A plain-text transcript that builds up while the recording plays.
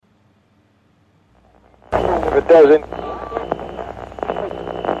If it doesn't,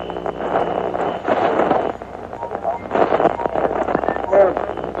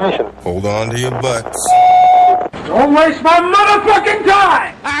 hold on to your butts. Don't waste my motherfucking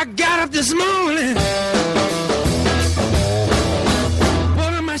time! I got up this morning,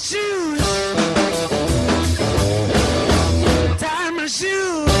 put on my shoes, tied my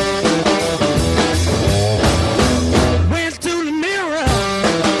shoes, went to the mirror,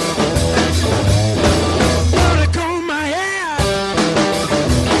 thought I combed my hair,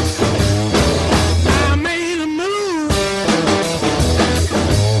 I made a move,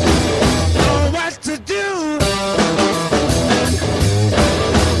 know what to do.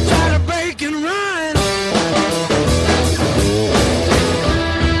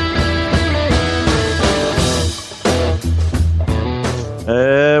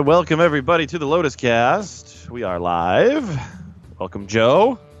 Welcome everybody to the Lotus Cast. We are live. Welcome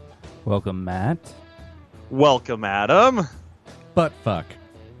Joe. Welcome Matt. Welcome Adam. Butt fuck.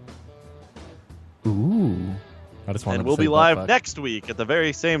 Ooh. I just wanted And to we'll say be butt live fuck. next week at the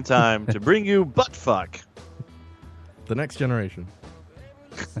very same time to bring you butt fuck. The next generation.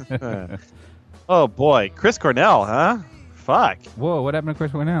 Oh boy, Chris Cornell, huh? Fuck. Whoa, what happened to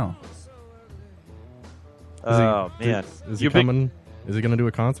Chris Cornell? Oh man, Is he You big- coming? Is he going to do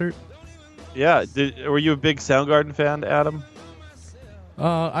a concert? Yeah. Were you a big Soundgarden fan, Adam?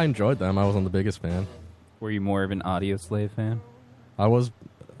 I enjoyed them. I wasn't the biggest fan. Were you more of an Audio Slave fan? I was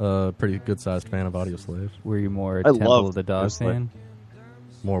a pretty good-sized fan of Audio Slave. Were you more I Temple love of the Dog Audio Slave. fan?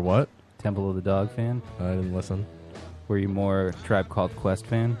 More what? Temple of the Dog fan? I didn't listen. Were you more Tribe Called Quest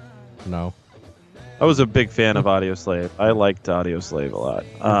fan? No. I was a big fan of Audio Slave. I liked Audio Slave a lot. Were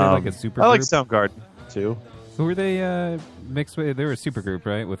they like a super I like group? Soundgarden too. Who were they mixed with? They were a supergroup,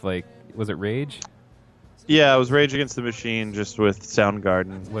 right? With like, was it Rage? Yeah, it was Rage Against the Machine, just with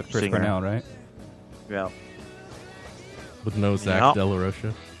Soundgarden With Chris singer. Cornell, right? Yeah, With no Zach Yeah. De La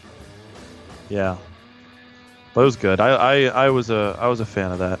Rocha. yeah. But it was good. I was a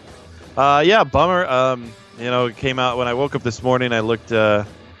fan of that. Yeah, bummer. It came out when I woke up this morning. I looked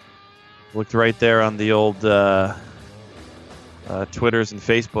right there on the old Twitters and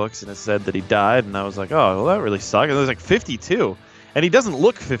Facebooks, and it said that he died, and I was like, oh, well, that really sucked. And it was like 52, and he doesn't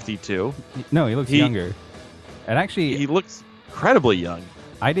look 52. No, he looks younger. And actually, He looks incredibly young.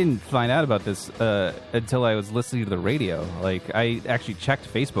 I didn't find out about this until I was listening to the radio. Like, I actually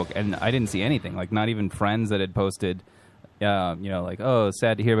checked Facebook, and I didn't see anything. Like, not even friends that had posted, like, oh,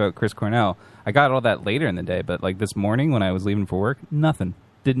 sad to hear about Chris Cornell. I got all that later in the day, but, like, this morning when I was leaving for work, nothing.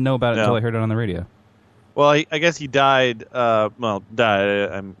 Didn't know about it until I heard it on the radio. Well, I guess he died.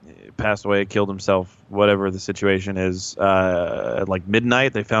 Passed away, killed himself, whatever the situation is. At like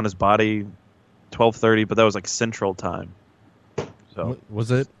midnight, they found his body, 12:30, but that was like Central Time. So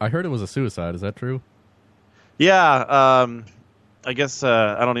Was it? I heard it was a suicide. Is that true? yeah, I guess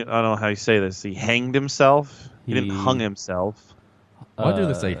I don't know how you say this. He hanged himself. He didn't He- hung himself. Why do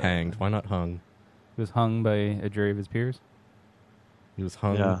they say hanged? Why not hung? He was hung by a jury of his peers. He was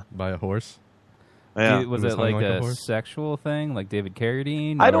hung Yeah. by a horse. Yeah. Was He was it hung like like a a horse? sexual thing, like David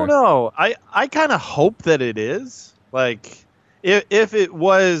Carradine? I don't know. I kind of hope that it is. Like, if it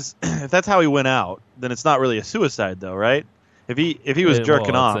was, if that's how he went out, then it's not really a suicide, though, right? If he was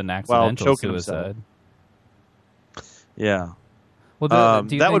jerking off it's an while accidental choking suicide. himself, yeah, Well, do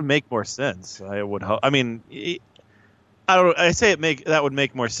you that think, would make more sense. I would hope. I mean, I don't. I say that would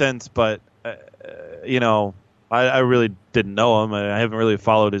make more sense, but I really didn't know him. I haven't really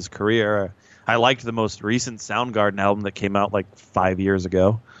followed his career. I liked the most recent Soundgarden album that came out like 5 years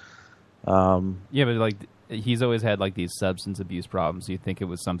ago. Yeah, but like he's always had like these substance abuse problems. Do you think it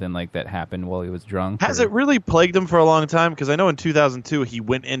was something like that happened while he was drunk? Has or- it really plagued him for a long time? Because I know in 2002 he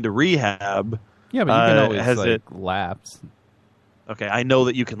went into rehab. Yeah, but you can always has like it- lapse. Okay, I know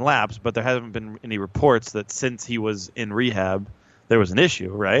that you can lapse, but there haven't been any reports that since he was in rehab there was an issue,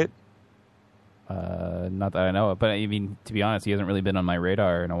 right? Not that I know of, but I mean, to be honest, he hasn't really been on my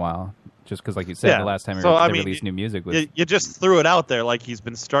radar in a a just because, like you said, the last time So, I they mean, released new music was You just threw it out there like he's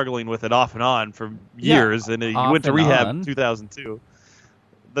been struggling with it off and on for Yeah, years, and he off went to and rehab on. in 2002.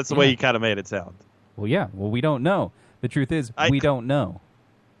 That's the way Yeah. you kind of made it sound. well, yeah. Well, we don't know. The truth is, we don't know.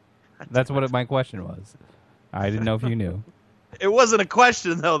 That's what my question was. I didn't know if you knew. It wasn't a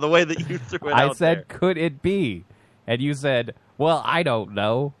question, though, the way that you threw it I out said, there. could it be? And you said, well, I don't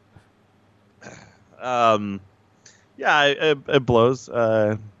know. Yeah, it blows.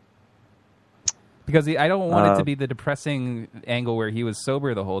 Because I don't want it to be the depressing angle where he was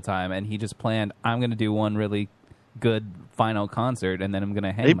sober the whole time and he just planned, I'm going to do one really good final concert and then I'm going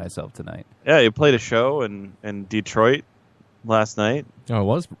to hang myself tonight. Yeah, he played a show in Detroit last night. Oh, it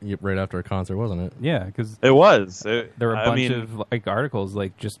was right after a concert, wasn't it? Yeah, because It was. there were a bunch of like articles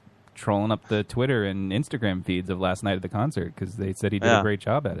like just trolling up the Twitter and Instagram feeds of last night at the concert because they said he did a great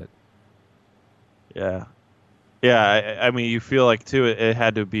job at it. Yeah. Yeah, I mean, you feel like, too, it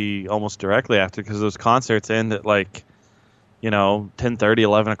had to be almost directly after because those concerts end at, 10:30,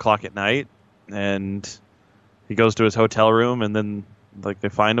 11 o'clock at night, and he goes to his hotel room, and then, they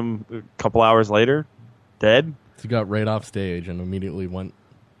find him a couple hours later, dead. He got right off stage and immediately went.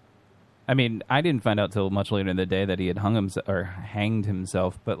 I mean, I didn't find out till much later in the day that he had hanged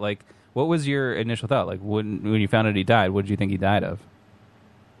himself, but, what was your initial thought? When you found out he died, what did you think he died of?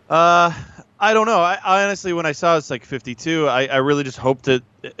 I don't know. I honestly, when I saw it's 52, I really just hoped that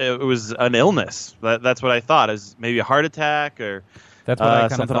it was an illness. That's what I thought, is maybe a heart attack or that's what I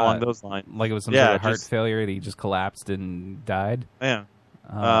something along those lines. Like it was some sort of heart failure that he just collapsed and died. Yeah.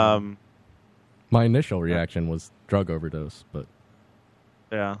 My initial reaction was drug overdose, but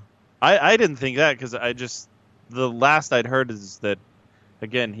yeah, I didn't think that because the last I'd heard is that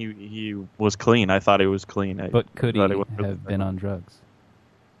again he was clean. I thought he was clean. But could he have been on drugs?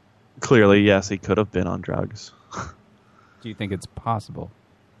 Clearly, yes, he could have been on drugs. Do you think it's possible?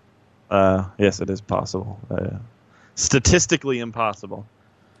 Yes, it is possible. Statistically impossible.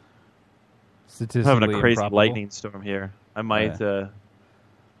 Statistically having a crazy improbable? lightning storm here. I might. I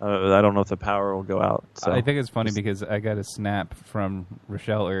don't know if the power will go out. So. I think it's funny because I got a snap from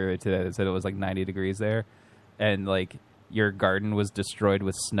Rochelle earlier today that said it was 90 degrees there, and your garden was destroyed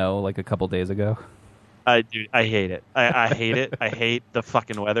with snow a couple days ago. I hate it. I hate it. I hate the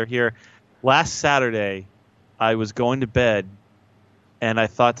fucking weather here. Last Saturday, I was going to bed, and I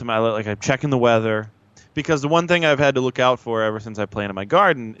thought to I'm checking the weather, because the one thing I've had to look out for ever since I planted my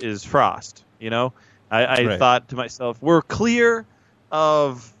garden is frost. I Right. thought to myself, we're clear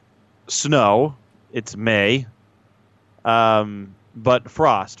of snow. It's May, but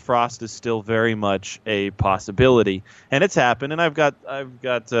frost is still very much a possibility, and it's happened. And I've got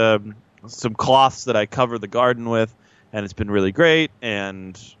some cloths that I cover the garden with, and it's been really great,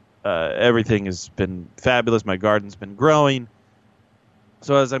 and everything has been fabulous. My garden's been growing.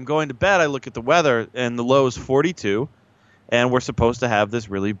 So as I'm going to bed, I look at the weather, and the low is 42, and we're supposed to have this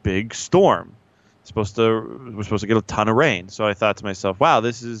really big storm. We're supposed to get a ton of rain. So I thought to myself, wow,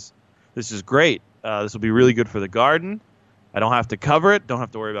 this is great. This will be really good for the garden. I don't have to cover it. Don't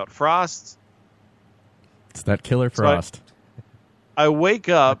have to worry about frost. It's that killer frost. I wake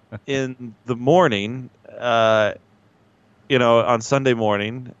up in the morning, on Sunday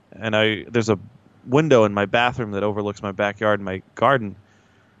morning, and there's a window in my bathroom that overlooks my backyard and my garden.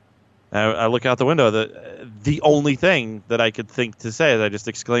 And I look out the window. The only thing that I could think to say is I just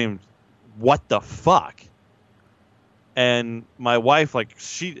exclaimed, "What the fuck?" And my wife,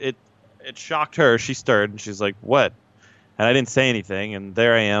 it shocked her. She stirred, and she's like, "What?" And I didn't say anything. And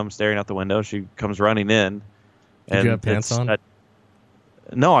there I am, staring out the window. She comes running in. Did you have pants on?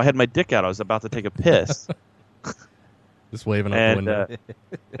 No, I had my dick out. I was about to take a piss. Just waving out the window.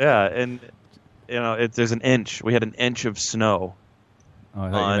 Yeah, and there's an inch. We had an inch of snow. Oh,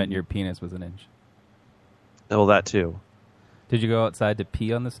 I thought you meant your penis was an inch. Well, that too. Did you go outside to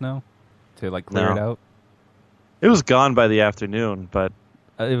pee on the snow? To clear it out? It was gone by the afternoon, but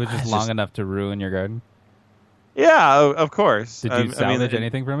it was just long enough to ruin your garden? Yeah, of course. Did you salvage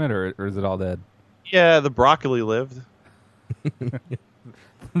anything from it, or is it all dead? Yeah, the broccoli lived.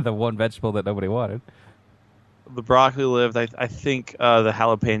 The one vegetable that nobody wanted. The broccoli lived. I think the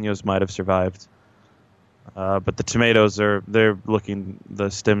jalapenos might have survived. But the tomatoes the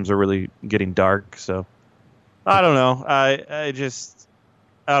stems are really getting dark, so I don't know. I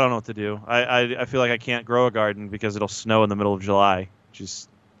don't know what to do. I feel like I can't grow a garden because it'll snow in the middle of July.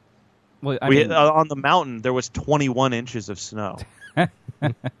 On the mountain there was 21 inches of snow. That's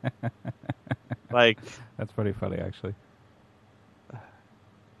pretty funny, actually.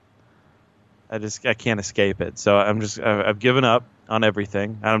 I can't escape it. So I've given up on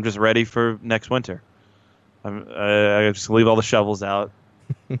everything, and I'm just ready for next winter. I just leave all the shovels out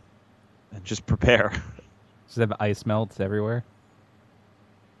and just prepare. Just have ice melts everywhere.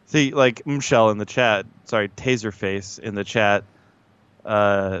 See, Michelle in the chat, Taserface in the chat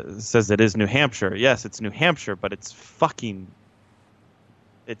says it is New Hampshire. Yes, it's New Hampshire, but it's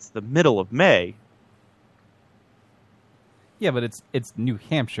the middle of May. Yeah, but it's New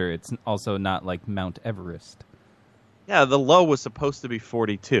Hampshire. It's also not like Mount Everest. Yeah, the low was supposed to be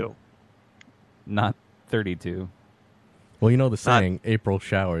 42. Not 32. Well, you know the saying, April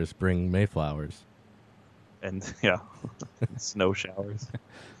showers bring Mayflowers. And, snow showers.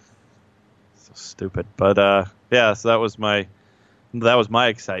 So stupid. But, so that was my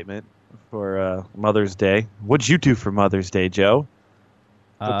excitement. for Mother's Day. What'd you do for Mother's Day, Joe?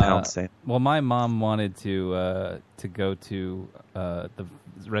 The pound sand. Well, my mom wanted to go to the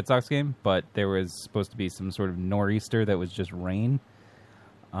Red Sox game, but there was supposed to be some sort of nor'easter that was just rain.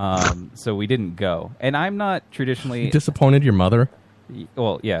 So we didn't go. And I'm not traditionally... You disappointed your mother?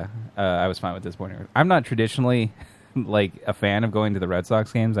 Well, yeah. I was fine with disappointing her. I'm not traditionally like a fan of going to the Red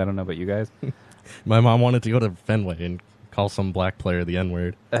Sox games. I don't know about you guys. My mom wanted to go to Fenway and call some black player the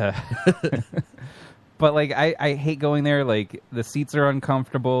N-word. But, like, I hate going there. Like, the seats are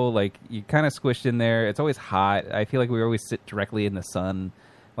uncomfortable. Like, you kind of squished in there. It's always hot. I feel like we always sit directly in the sun.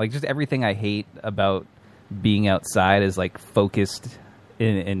 Like, just everything I hate about being outside is, like, focused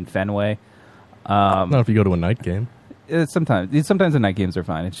in Fenway. Not if you go to a night game. Sometimes the night games are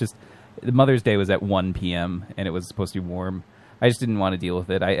fine. It's just Mother's Day was at 1 p.m. and it was supposed to be warm. I just didn't want to deal with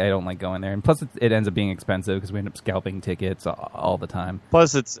it. I don't like going there. And plus, it ends up being expensive because we end up scalping tickets all the time.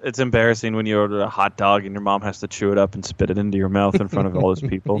 Plus, it's embarrassing when you order a hot dog and your mom has to chew it up and spit it into your mouth in front of all those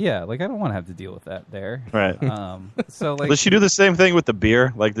people. Yeah, like, I don't want to have to deal with that there. Right. So, like, does she do the same thing with the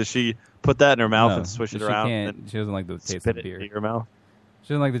beer? Like, does she put that in her mouth no, and swish it she around? Can't. She doesn't like the taste spit of beer. it in your mouth? She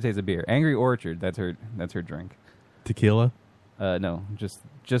doesn't like the taste of beer. Angry Orchard, that's her drink. Tequila? No, just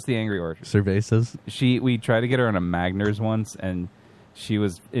the Angry Orchard. Cervezas? We tried to get her on a Magners once, and she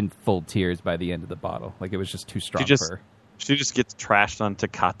was in full tears by the end of the bottle. Like, it was just too strong for her. She just gets trashed on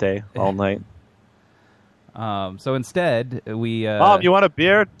Tecate all night. So instead, we... Mom, you want a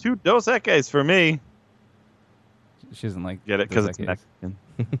beer? 2 Dos Equis for me. She doesn't like... Get it? Because it's Dos Mexican.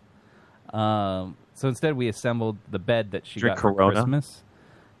 Equis. So instead, we assembled the bed that she Drink got for Corona? Christmas.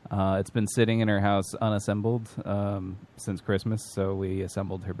 It's been sitting in her house unassembled since Christmas, so we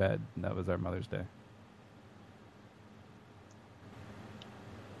assembled her bed. That was our Mother's Day.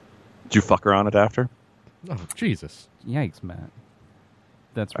 Did you fuck her on it after? Oh, Jesus. Yikes, Matt.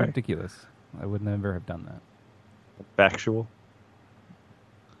 That's Right. ridiculous. I would never have done that. Factual.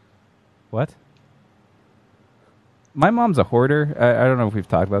 What? My mom's a hoarder. I don't know if we've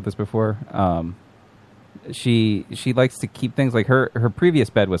talked about this before. She likes to keep things like her previous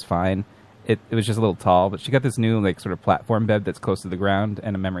bed was fine. It was just a little tall, but she got this new like sort of platform bed that's close to the ground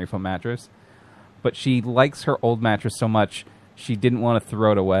and a memory foam mattress. But she likes her old mattress so much she didn't want to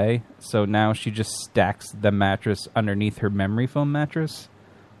throw it away, so now she just stacks the mattress underneath her memory foam mattress.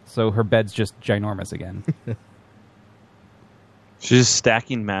 So her bed's just ginormous again. She's just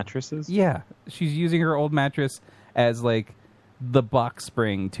stacking mattresses? Yeah, she's using her old mattress as like the box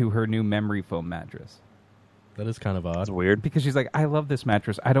spring to her new memory foam mattress. That is kind of odd. That's weird. Because she's like, I love this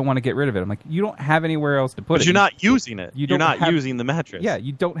mattress. I don't want to get rid of it. I'm like, you don't have anywhere else to put it. But you're not using it. You You're don't not using the mattress. Yeah,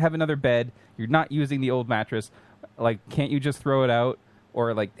 you don't have another bed. You're not using the old mattress. Like, can't you just throw it out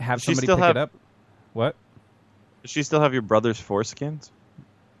or like have Does she somebody still pick have- it up? What? Does she still have your brother's foreskins?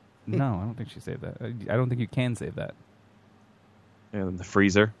 No, I don't think she saved that. I don't think you can save that. In the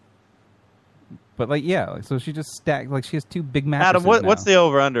freezer. But like, yeah, so she just stacked. Like, she has 2 big mattresses. Adam, what's now. the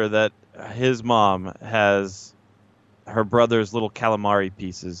over-under that his mom has her brother's little calamari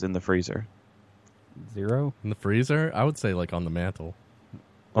pieces in the freezer? 0? In the freezer? I would say like on the mantle.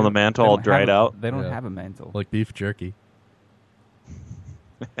 On the mantle, They all don't dried have out? They don't Yeah. have a mantle. Like beef jerky.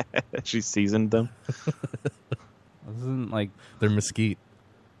 She seasoned them? This isn't like They're mesquite.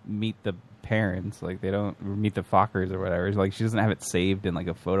 Meet the Parents. Like, they don't Meet the Fockers or whatever. It's like, she doesn't have it saved in like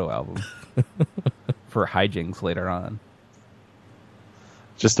a photo album for hijinks later on.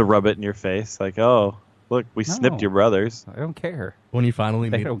 Just to rub it in your face? Like, oh, look, we snipped No. your brothers. I don't care. When you finally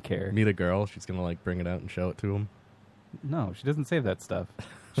They don't care. meet a girl, she's going to like bring it out and show it to him. No, she doesn't save that stuff.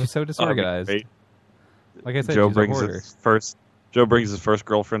 She's so That'd be disorganized. great. Like I said, Joe she's a brings hoarder. his first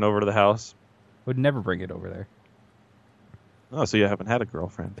girlfriend over to the house. Would never bring it over there. Oh, so you haven't had a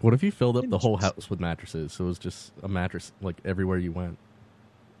girlfriend? What if you filled up the whole house with mattresses? So it was just a mattress like everywhere you went.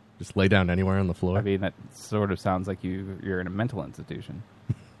 Just lay down anywhere on the floor. I mean, that sort of sounds like you're in a mental institution.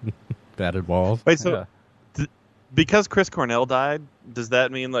 Batted walls. Wait, so because Chris Cornell died, does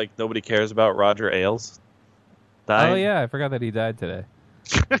that mean like nobody cares about Roger Ailes? Died? Oh yeah, I forgot that he died today.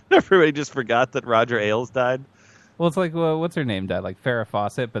 Everybody just forgot that Roger Ailes died. Well, it's like, well, what's her name died? Like Farrah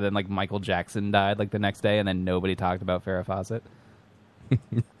Fawcett, but then like Michael Jackson died like the next day, and then nobody talked about Farrah Fawcett.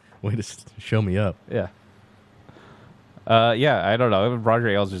 Way to show me up. Yeah. Yeah, I don't know. Roger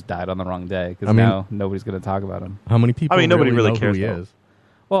Ailes just died on the wrong day because I mean- now nobody's going to talk about him. How many people nobody really know cares, who he though. is?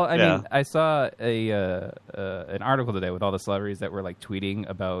 Well, I Yeah. mean, I saw an article today with all the celebrities that were like tweeting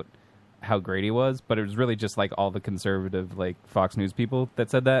about how great he was, but it was really just like all the conservative like Fox News people that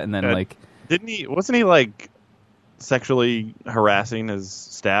said that, and then Yeah. like Wasn't he like sexually harassing his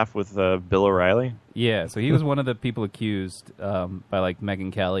staff with Bill O'Reilly? Yeah, so he was one of the people accused by like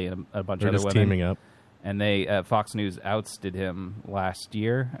Megyn Kelly and a bunch They're of other just women. teaming up. And they Fox News ousted him last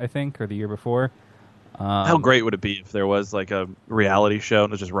year, I think, or the year before. How great would it be if there was like a reality show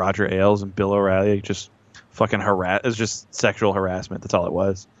and it was just Roger Ailes and Bill O'Reilly just fucking harass? It was just sexual harassment. That's all it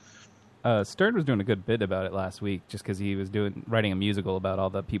was. Stern was doing a good bit about it last week, just because he was writing a musical about all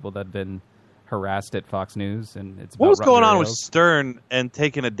the people that had been harassed at Fox News, and it's What about was going Roger on with Ailes. Stern and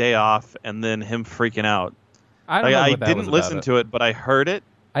taking a day off and then him freaking out? I don't know I what that didn't was about listen to it, but I heard it.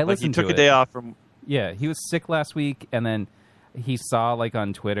 I Like, listened he took to a day it. off from. Yeah, he was sick last week, and then he saw like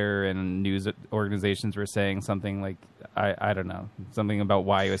on Twitter and news organizations were saying something like I don't know, something about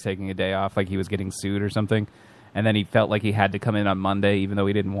why he was taking a day off, like he was getting sued or something. And then he felt like he had to come in on Monday, even though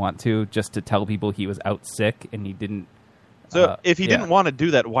he didn't want to, just to tell people he was out sick, and he didn't. So if he yeah. didn't want to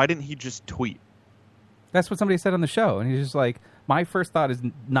do that, why didn't he just tweet? That's what somebody said on the show, and he's just like, my first thought is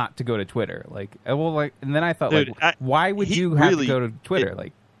not to go to Twitter. Like, well, like, and then I thought, Dude, like, why would he you have really- to go to Twitter?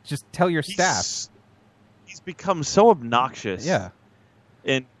 Like, just tell your staff. He's become so obnoxious. Yeah.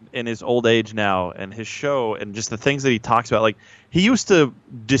 In his old age now, and his show, and just the things that he talks about. Like, he used to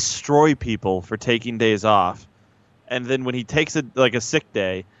destroy people for taking days off, and then when he takes a sick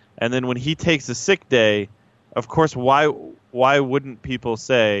day, and then when he takes a sick day, of course, why wouldn't people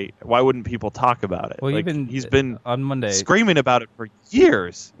talk about it? Well, Like, even he's been on Monday screaming about it for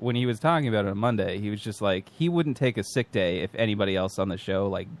years. when he was talking about it on Monday, he was just like, he wouldn't take a sick day if anybody else on the show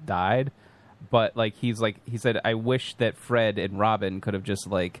like died. But like he said, I wish that Fred and Robin could have just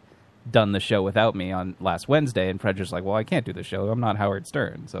like done the show without me on last Wednesday. And Fred's just like, well, I can't do the show. I'm not Howard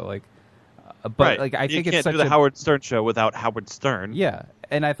Stern. So like, but Right. like I you think can't it's such do the a Howard Stern show without Howard Stern. yeah.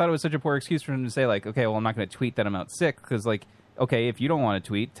 And I thought it was such a poor excuse for him to say like, okay, well, I'm not going to tweet that I'm out sick because like, okay, if you don't want to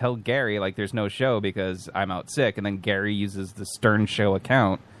tweet, tell Gary like there's no show because I'm out sick, and then Gary uses the Stern Show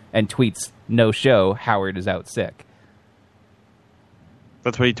account and tweets no show. Howard is out sick.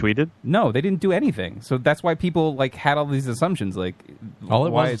 That's what he tweeted? No, they didn't do anything. So that's why people like had all these assumptions. Like, All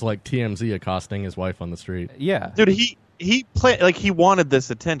it why- was like TMZ accosting his wife on the street. yeah, Dude, he played like he wanted this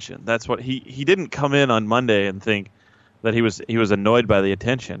attention. That's what he didn't come in on Monday and think that he was annoyed by the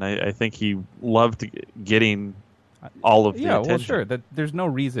attention. I think he loved getting all of the yeah. attention. Well, sure. That there's no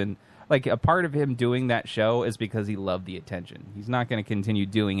reason. Like a part of him doing that show is because he loved the attention. He's not going to continue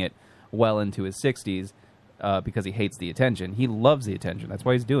doing it well into his 60s because he hates the attention. He loves the attention. That's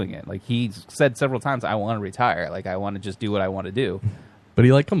why he's doing it. Like he's said several times, I want to retire. Like I want to just do what I want to do. But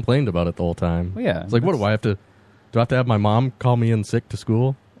he like complained about it the whole time. Well, yeah, It's like, what do I have to? Do I have to have my mom call me in sick to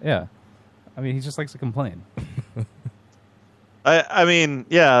school? Yeah. I mean, he just likes to complain. I mean,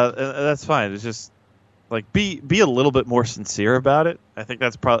 yeah, that's fine. It's just like be a little bit more sincere about it. I think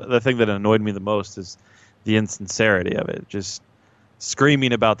that's probably the thing that annoyed me the most is the insincerity of it. Just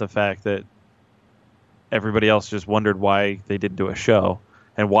screaming about the fact that everybody else just wondered why they didn't do a show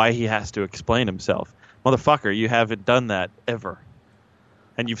and why he has to explain himself. Motherfucker, you haven't done that ever.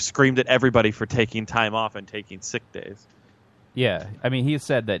 And you've screamed at everybody for taking time off and taking sick days. Yeah, I mean, he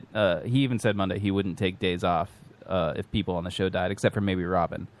said that he even said Monday he wouldn't take days off if people on the show died, except for maybe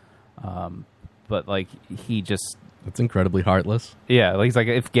Robin. But like he just, That's incredibly heartless. yeah, like he's like,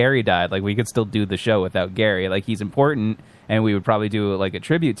 if Gary died, like we could still do the show without Gary. Like he's important, and we would probably do like a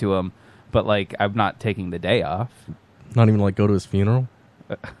tribute to him. But like, I'm not taking the day off. Not even like go to his funeral.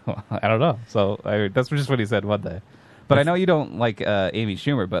 I don't know. So that's just what he said Monday. But I know you don't like Amy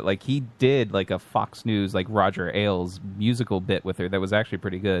Schumer, but like he did like a Fox News like Roger Ailes musical bit with her that was actually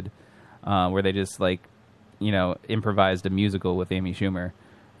pretty good, where they just like improvised a musical with Amy Schumer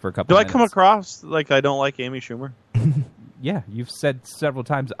for a couple. Do I minutes. come across like I don't like Amy Schumer? Yeah, you've said several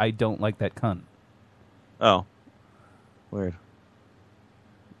times I don't like that cunt. Oh, weird.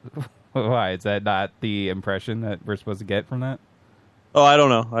 Why is that not the impression that we're supposed to get from that? Oh, I don't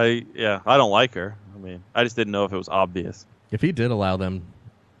know. I don't like her. I mean, I just didn't know if it was obvious. If he did allow them,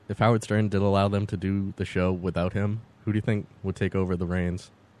 if Howard Stern did allow them to do the show without him, who do you think would take over the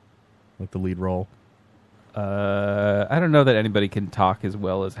reins, like the lead role? I don't know that anybody can talk as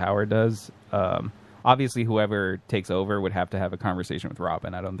well as Howard does. Obviously, whoever takes over would have to have a conversation with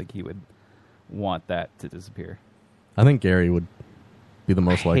Robin. I don't think he would want that to disappear. I think Gary would be the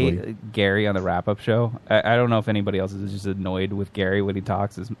most likely. Hate Gary on the wrap-up show. I don't know if anybody else is just annoyed with Gary when he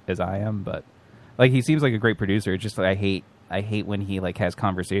talks as I am, but like he seems like a great producer. It's just like I hate when he like has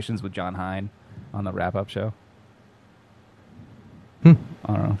conversations with John Hine on the wrap-up show. I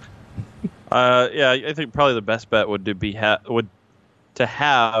don't know. Yeah, I think probably the best bet would be to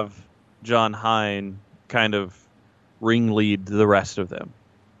have John Hine kind of ringlead the rest of them.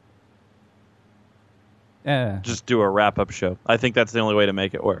 just do a wrap-up show. I think that's the only way to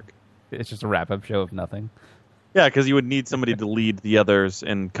make it work. It's just a wrap-up show of nothing. Yeah, because you would need somebody to lead the others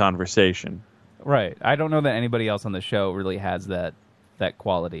in conversation. Right. I don't know that anybody else on the show really has that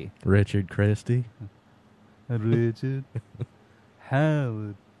quality. Richard Christie. Richard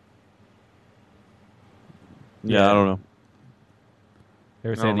Howard. Yeah, I don't know. They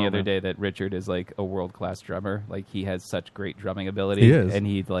were I don't saying the know, other man. day that Richard is like a world-class drummer. Like, he has such great drumming ability. He is. And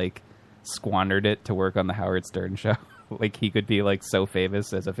he like squandered it to work on the Howard Stern show. Like, he could be like so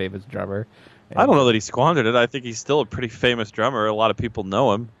famous as a famous drummer. I don't know that he squandered it. I think he's still a pretty famous drummer. A lot of people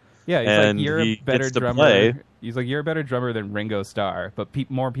know him. Yeah, he's and like, you're he a better gets to drummer. play. He's like, you're a better drummer than Ringo Starr, but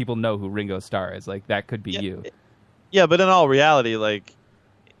more people know who Ringo Starr is. Like, that could be you. Yeah, but in all reality, like,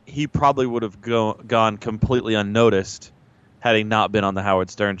 he probably would have gone completely unnoticed had he not been on the Howard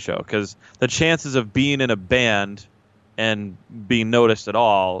Stern show. Because the chances of being in a band and being noticed at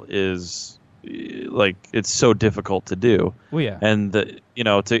all is, like, it's so difficult to do. Well, yeah. And it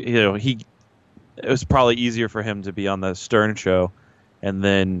was probably easier for him to be on the Stern show and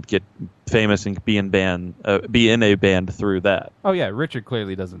then get famous and be in a band through that. Oh yeah, Richard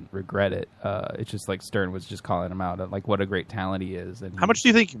clearly doesn't regret it. It's just like Stern was just calling him out on like what a great talent he is. And How much do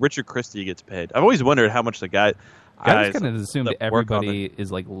you think Richard Christie gets paid? I've always wondered how much the guys I was kind of assumed that work on everybody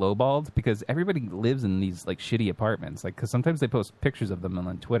is like lowballed because everybody lives in these like shitty apartments. Like, because sometimes they post pictures of them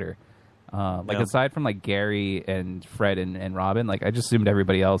on Twitter. Aside from like Gary and Fred and Robin, like I just assumed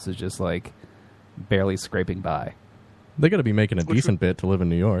everybody else is just like barely scraping by. They got to be making a decent bit to live in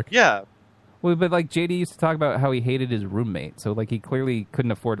New York. Yeah. Well, but like JD used to talk about how he hated his roommate, so like he clearly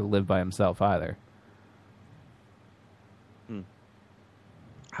couldn't afford to live by himself either.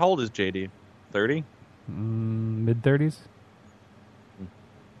 How old is JD? 30? Mid-30s?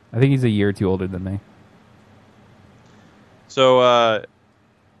 I think he's a year or two older than me. So,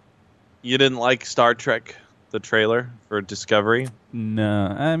 you didn't like Star Trek, the trailer for Discovery? No,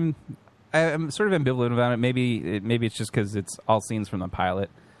 I'm sort of ambivalent about it. Maybe it's just because it's all scenes from the pilot,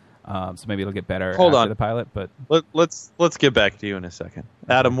 so maybe it'll get better after the pilot. But let's get back to you in a second.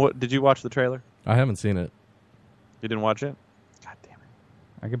 Adam, what did you watch the trailer? I haven't seen it. You didn't watch it? God damn it!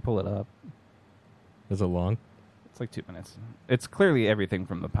 I can pull it up. Is it long? It's like 2 minutes. It's clearly everything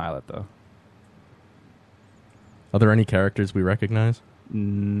from the pilot, though. Are there any characters we recognize?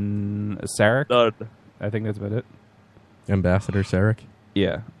 Sarek? I think that's about it. Ambassador Sarek?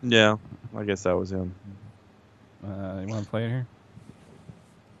 Yeah. Yeah, I guess that was him. You want to play it here?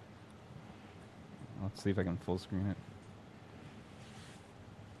 Let's see if I can full screen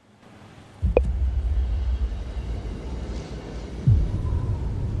it.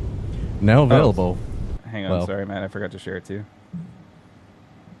 Now available. Hang on, sorry, man. I forgot to share it too.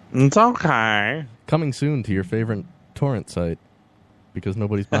 It's okay. Coming soon to your favorite torrent site because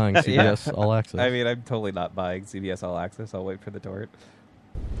nobody's buying CBS All Access. I mean, I'm totally not buying CBS All Access. I'll wait for the torrent.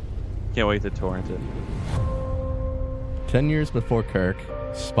 Can't wait to torrent it. 10 years before Kirk,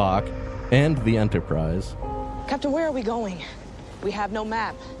 Spock, and the Enterprise. Captain, where are we going? We have no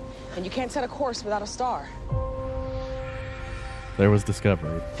map, and you can't set a course without a star. There was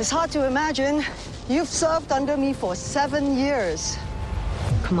Discovery. It's hard to imagine. You've served under me for 7 years.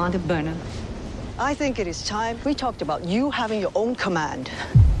 Commander Burnham. I think it is time we talked about you having your own command.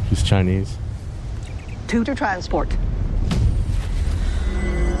 She's Chinese. 2 to transport.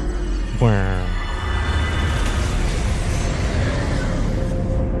 Wow.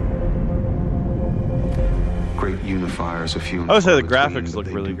 Great unifiers of human. I would say the graphics look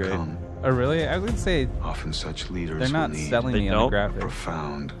really great. Oh, really? I would say often such leaders they're not selling me on the graphics.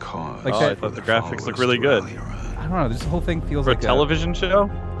 Profound cause. Like I thought the graphics look really good. I don't know. This whole thing feels for like a television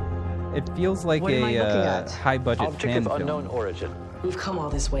show. It feels like What am I looking a at? high-budget Object fan of unknown film. origin. We've come all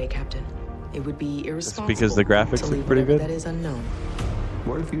this way, Captain. It would be irresponsible because the graphics to look leave pretty whatever good? That is unknown.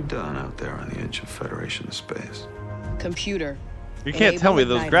 What have you done out there on the edge of Federation space? Computer. You can't tell me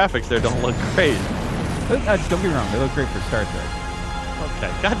those graphics there don't look great. Don't get me wrong. They look great for Star Trek.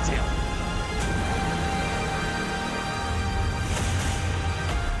 Okay, goddamn.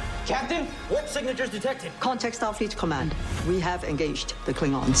 Captain, what signatures detected? Contact Starfleet Command. We have engaged the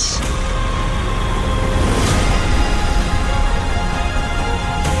Klingons.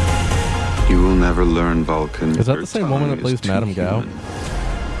 You will never learn Vulcan. Is that the same woman that plays Madame Gao?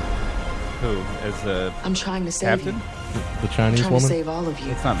 Who? As the I'm trying to save captain? you. The Chinese I'm trying woman? to save all of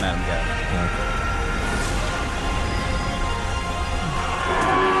you. It's not Madame Gao.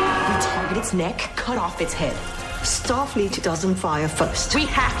 We target its neck, cut off its head. Starfleet doesn't fire first. We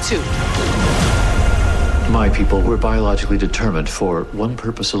have to. My people were biologically determined for one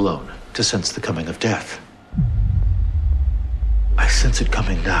purpose alone, to sense the coming of death. I sense it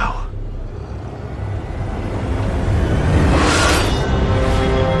coming now.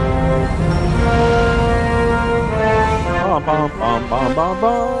 bum, bum, bum, bum, bum,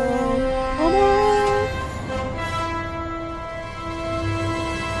 bum.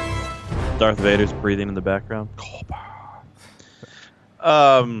 Darth Vader's breathing in the background.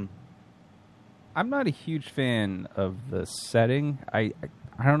 I'm not a huge fan of the setting. I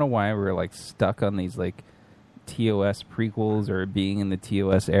don't know why we're like stuck on these like TOS prequels or being in the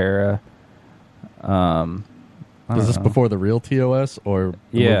TOS era. Is this before the real TOS or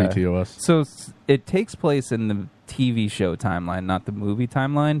the movie TOS? So it takes place in the TV show timeline, not the movie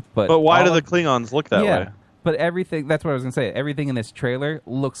timeline. But why do the Klingons look that way? But everything, that's what I was going to say. Everything in this trailer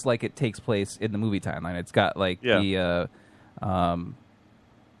looks like it takes place in the movie timeline. It's got like the, I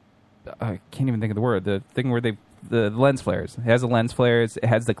can't even think of the word, the thing where the lens flares. It has the lens flares. It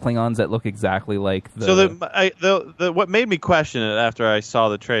has the Klingons that look exactly like the... So what made me question it after I saw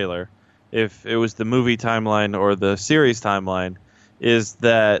the trailer, if it was the movie timeline or the series timeline, is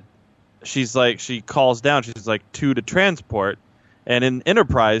that she calls down, she's like, two to transport, and in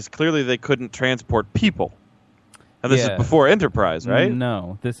Enterprise, clearly they couldn't transport people. And this is before Enterprise, right?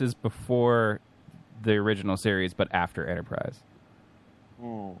 No, this is before the original series, but after Enterprise.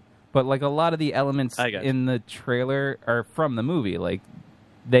 But like a lot of the elements in the trailer are from the movie. Like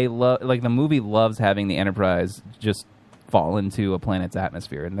the movie loves having the Enterprise just fall into a planet's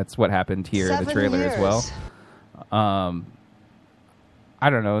atmosphere, and that's what happened here in the trailer as well. I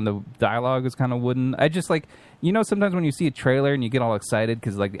don't know, and the dialogue is kind of wooden. I just like, sometimes when you see a trailer and you get all excited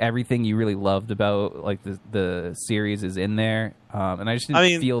because like everything you really loved about like the series is in there, and I just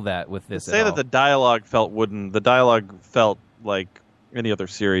didn't feel that with this. Say that the dialogue felt wooden. The dialogue felt like any other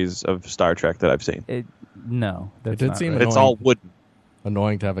series of Star Trek that I've seen. It did seem it's all wooden.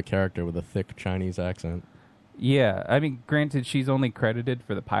 Annoying to have a character with a thick Chinese accent. Yeah, I mean, granted, she's only credited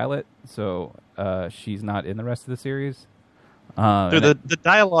for the pilot, so she's not in the rest of the series. The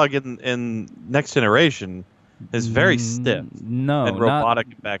dialogue in Next Generation is very stiff. No, and robotic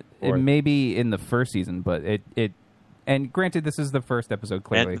and back and forth. It may be in the first season, but it and granted, this is the first episode,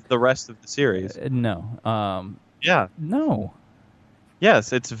 clearly. And the rest of the series. No. Yeah. No.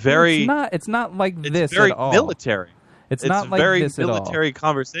 Yes, it's very... It's not like this very at all. Military. It's not like very this at all. military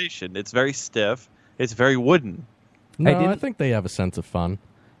conversation. It's very stiff. It's very wooden. No, I think they have a sense of fun.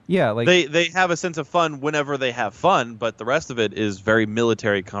 Yeah, like they have a sense of fun whenever they have fun, but the rest of it is very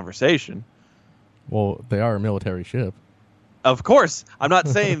military conversation. Well, they are a military ship. Of course, I'm not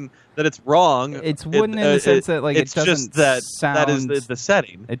saying that it's wrong. It's wooden in the sense that like it's it doesn't just that sound, that is the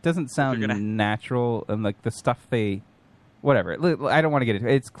setting. It doesn't sound natural, and like the stuff they, whatever. I don't want to get into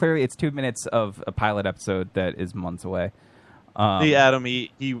it. It's clearly it's 2 minutes of a pilot episode that is months away. See, Adam,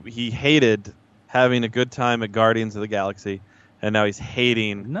 he hated having a good time at Guardians of the Galaxy. And now he's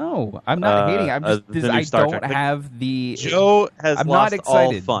hating. No, I'm not hating. I'm just I don't have the. Joe has I'm lost not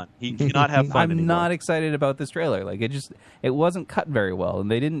excited. all fun. He cannot have fun I'm anymore. not excited about this trailer. Like it wasn't cut very well, and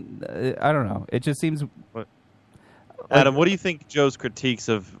they didn't. I don't know. It just seems. Adam, what do you think Joe's critiques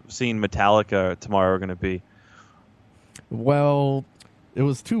of seeing Metallica tomorrow are going to be? Well, it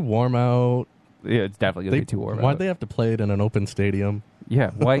was too warm out. Yeah, it's definitely going to be too warm out. Why'd they have to play it in an open stadium?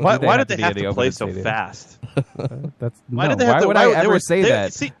 Yeah, why did they have to play so fast? Why would I ever say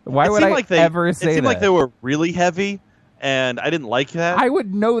that? Why would I ever say that? It seemed like they were really heavy, and I didn't like that. I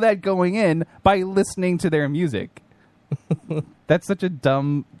would know that going in by listening to their music. That's such a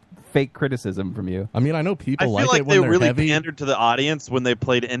dumb, fake criticism from you. I mean, I know people like it when they really heavy. pandered to the audience when they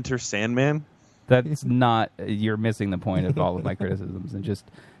played Enter Sandman. That's not. You're missing the point of all of my criticisms and just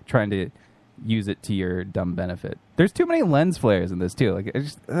trying to use it to your dumb benefit. There's too many lens flares in this too. Like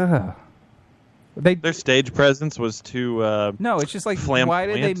it's just their stage presence was too no, it's just like flamboyant. Why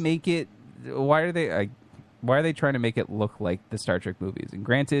did they make it? Why are they trying to make it look like the Star Trek movies? And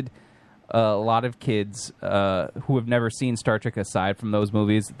granted, a lot of kids who have never seen Star Trek aside from those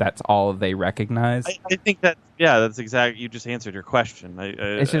movies, that's all they recognize. I think that's exactly. You just answered your question. I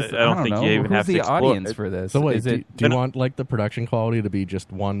don't think know. you even Who's have to the explore audience it. for this. So wait, do you want like the production quality to be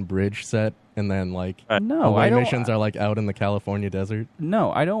just one bridge set and then like no, away I don't, missions are like out in the California desert?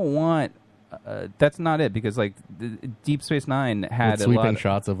 No, I don't want. That's not it because like Deep Space Nine had with sweeping a lot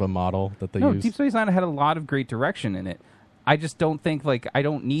shots of a model that they no, used. Deep Space Nine had a lot of great direction in it. I just don't think like I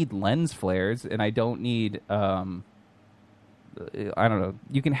don't need lens flares and I don't need I don't know.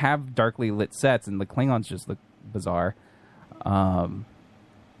 You can have darkly lit sets and the Klingons just look bizarre. I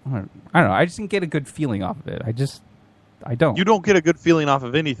don't know. I just didn't get a good feeling off of it. I don't. You don't get a good feeling off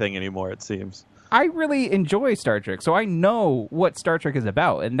of anything anymore, it seems. I really enjoy Star Trek, so I know what Star Trek is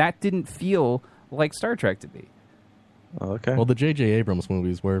about, and that didn't feel like Star Trek to me. Okay. Well, the J.J. Abrams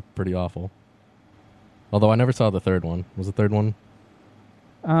movies were pretty awful. Although I never saw the third one. Was the third one?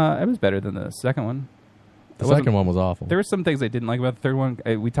 It was better than the second one. The second one was awful. There were some things I didn't like about the third one.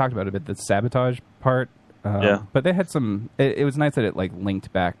 We talked about it a bit, the sabotage part. Yeah. But they had some... It was nice that it like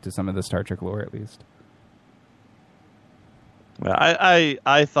linked back to some of the Star Trek lore, at least.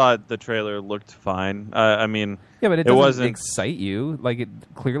 I thought the trailer looked fine. I mean... Yeah, but it doesn't wasn't excite you. Like,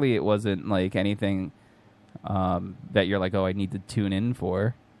 clearly it wasn't like anything that you're like, oh, I need to tune in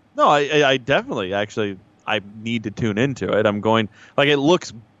for. No, I definitely, actually, I need to tune into it. I'm going... Like, it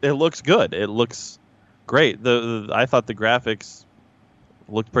looks good. It looks great. I thought the graphics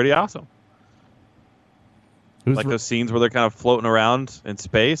looked pretty awesome. Those scenes where they're kind of floating around in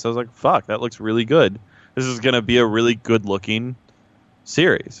space. I was like, fuck, that looks really good. This is going to be a really good-looking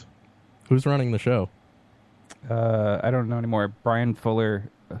series. Who's running the show? I don't know anymore. Brian Fuller,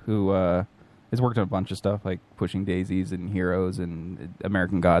 who has worked on a bunch of stuff, like Pushing Daisies and Heroes and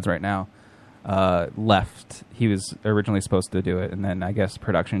American Gods right now, left. He was originally supposed to do it, and then I guess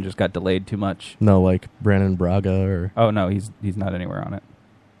production just got delayed too much. No, like Brandon Braga or... Oh, no, he's not anywhere on it.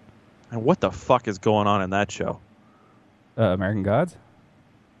 And what the fuck is going on in that show? American Gods?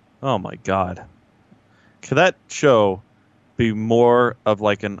 Oh my god. Could that show be more of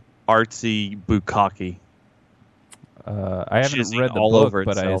like an artsy bukkake? I haven't Jizzing read the all book, over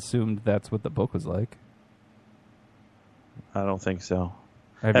but I itself. assumed that's what the book was like. I don't think so.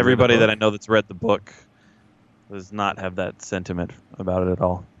 Have you read the Everybody that book? I know that's read the book does not have that sentiment about it at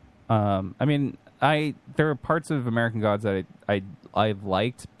all. I mean, there are parts of American Gods that I've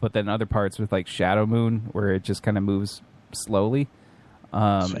liked, but then other parts with like Shadow Moon where it just kind of moves slowly,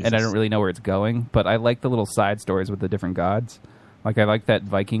 and I don't really know where it's going. But I like the little side stories with the different gods. Like I like that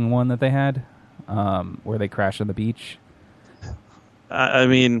Viking one that they had, where they crash on the beach. I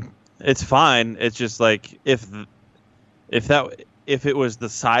mean, it's fine. It's just like if it was the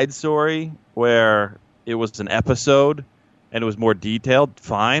side story where it was an episode and it was more detailed,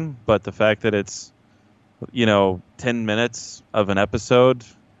 fine. But the fact that it's 10 minutes of an episode,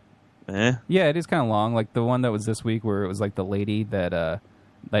 Yeah, it is kind of long. Like the one that was this week where it was like the lady that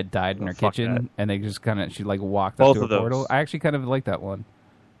died in her fuck kitchen, that. and they just kind of she like walked Both up to a of those. portal. I actually kind of like that one.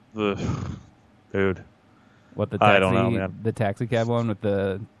 Ugh. Dude. What the taxi, I don't know, man. The taxi cab one with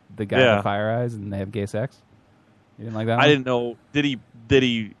the guy with fire eyes and they have gay sex. You didn't like that one? I didn't know. Did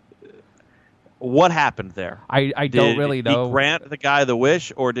he? What happened there? I don't really know. Did he grant the guy the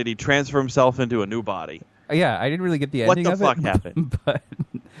wish, or did he transfer himself into a new body? Yeah, I didn't really get the What ending the of fuck it. happened? But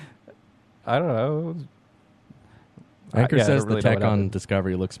I don't know. Anchor Yeah, I says don't really the know tech what on happened.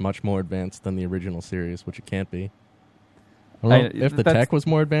 Discovery looks much more advanced than the original series, which it can't be. I don't know if the that's- tech was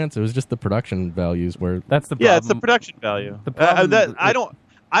more advanced. It was just the production values where... That's the problem. Yeah, it's the production value. The problem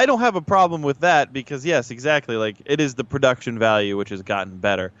I don't have a problem with that because yes, exactly. Like it is the production value which has gotten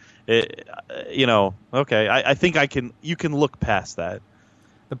better. Okay. I think you can look past that.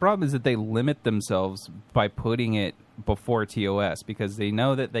 The problem is that they limit themselves by putting it before TOS because they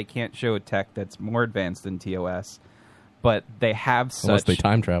know that they can't show a tech that's more advanced than TOS, but they have such... Unless they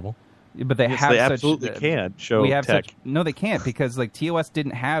time travel. But they Yes, have they such... absolutely can show we have tech. No, they can't because like TOS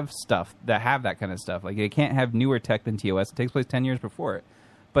didn't have stuff that have that kind of stuff. Like they can't have newer tech than TOS. It takes place 10 years before it.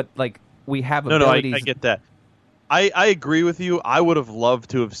 But like we have abilities... No, I get that. I agree with you. I would have loved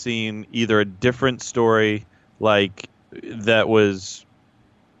to have seen either a different story like that was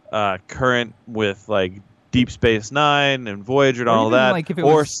current with like Deep Space Nine and Voyager and Or all even, that, like, if it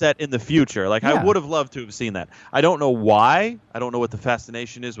or was- set in the future. Like I Yeah. would have loved to have seen that. I don't know why. I don't know what the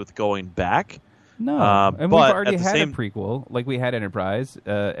fascination is with going back. No, and we've but already at the had same, a prequel. Like we had Enterprise,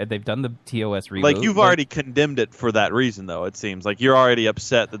 and they've done the TOS reboot. like you've already condemned it for that reason, though. It seems like you're already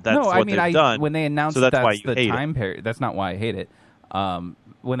upset that that's no, what I mean, they've done. when they announced so that's why that's you the hate time it. period. That's not why I hate it.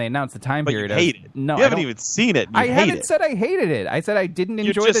 When they announced the time But period, you I was- hate it. No, You I haven't don't- even seen it. You I hate haven't it. said I hated it. I said I didn't You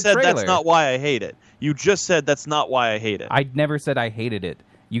enjoy just the said trailer. that's not why I hate it. You just said that's not why I hate it. I never said I hated it.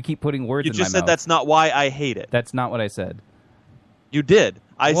 You keep putting words You in just my said mouth. that's not why I hate it. That's not what I said. You did.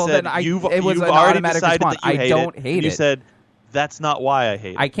 I Well, said then you've it was you've an already automatic decided response. that you I hate don't it. hate and you it. said that's not why I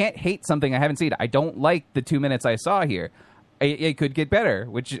hate it. I can't hate something I haven't seen. I don't like the 2 minutes I saw here. It could get better,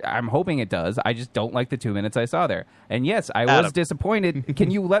 which I'm hoping it does. I just don't like the 2 minutes I saw there. And yes, I was Adam. disappointed. Can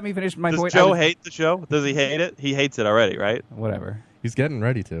you let me finish my Does point? Joe hate the show? Does he hate it? He hates it already, right? Whatever. He's getting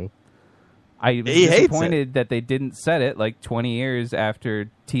ready to. I was He hates disappointed that they didn't set it like 20 years after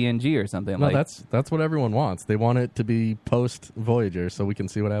TNG or something. No, like that's what everyone wants. They want it to be post Voyager so we can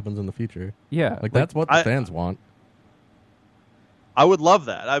see what happens in the future. Yeah, like that's what the fans want. I would love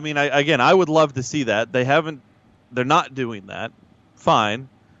that. I mean, I would love to see that. They're not doing that. Fine.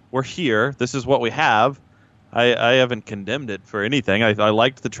 We're here. This is what we have. I haven't condemned it for anything. I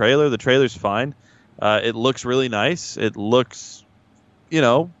liked the trailer. The trailer's fine. It looks really nice. It looks,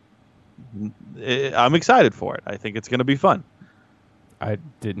 I'm excited for it. I think it's going to be fun. I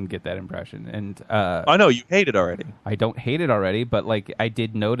didn't get that impression, and I know you hate it already. I don't hate it already, but like I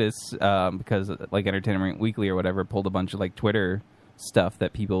did notice because like Entertainment Weekly or whatever pulled a bunch of like Twitter stuff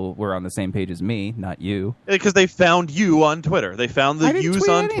that people were on the same page as me, not you, because they found you on Twitter. They found the views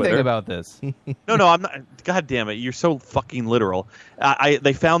on Twitter. Anything about this? No, I'm not. God damn it! You're so fucking literal.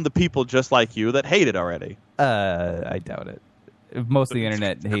 They found the people just like you that hate it already. I doubt it. Most of the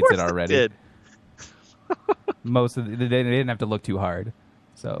internet hates it already. Did. They didn't have to look too hard.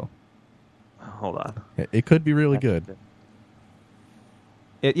 So, hold on. It could be really good.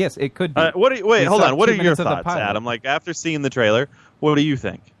 Yes, it could be. Hold on. What are your thoughts, Adam? Like after seeing the trailer, what do you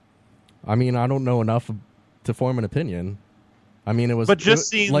think? I mean, I don't know enough to form an opinion. I mean, it was. But just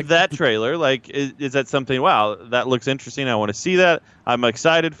seeing like, that trailer, like, is that something? Wow, that looks interesting. I want to see that. I'm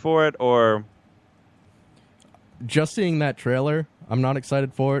excited for it. Or just seeing that trailer, I'm not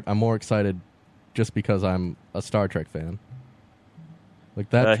excited for it. I'm more excited just because I'm a Star Trek fan. Like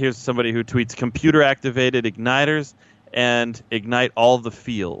that. Here's somebody who tweets: computer-activated igniters and ignite all the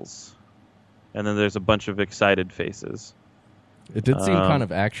feels. And then there's a bunch of excited faces. It did seem kind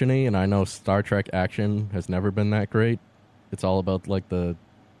of action-y, and I know Star Trek action has never been that great. It's all about like the.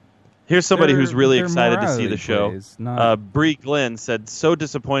 Here's somebody who's really excited to see the show. Brie Glenn said, "So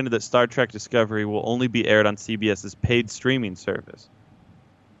disappointed that Star Trek Discovery will only be aired on CBS's paid streaming service."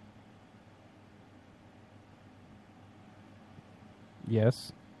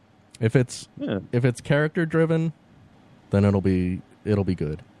 Yes. If it's character driven, then it'll be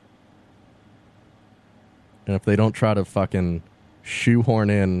good. And if they don't try to fucking shoehorn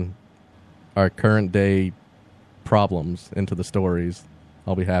in our current day problems into the stories,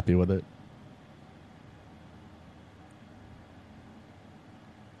 I'll be happy with it.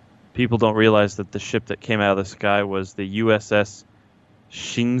 People don't realize that the ship that came out of the sky was the USS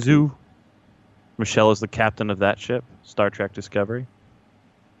Shinzu. Michelle is the captain of that ship, Star Trek Discovery.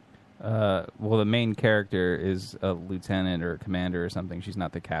 Well, the main character is a lieutenant or a commander or something. She's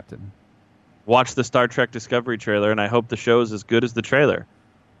not the captain. Watch the Star Trek Discovery trailer, and I hope the show is as good as the trailer.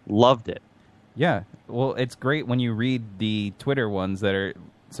 Loved it. Yeah. Well, it's great when you read the Twitter ones that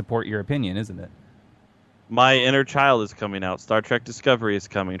support your opinion, isn't it? My Inner Child is coming out. Star Trek Discovery is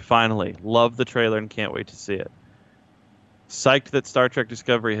coming. Finally. Love the trailer and can't wait to see it. Psyched that Star Trek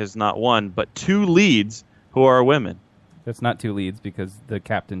Discovery has not one, but 2 leads who are women. That's not 2 leads because the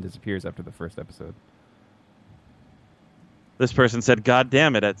captain disappears after the first episode. This person said, "God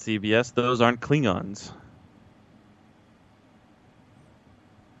damn it, at CBS, those aren't Klingons."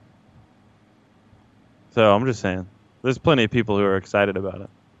 So I'm just saying, there's plenty of people who are excited about it.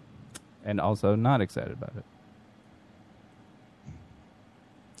 And also not excited about it.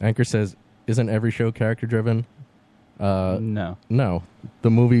 Anchor says, isn't every show character-driven? No. No.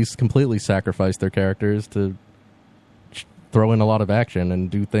 The movies completely sacrifice their characters to throw in a lot of action and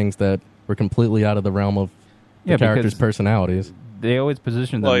do things that were completely out of the realm of the characters' personalities. They always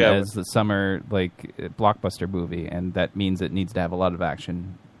position them as the summer blockbuster movie, and that means it needs to have a lot of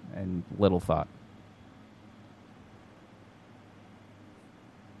action and little thought.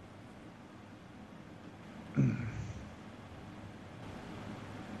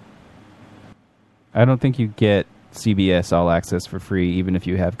 I don't think you get CBS All Access for free, even if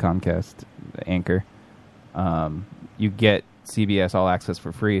you have Comcast Anchor. You get CBS All Access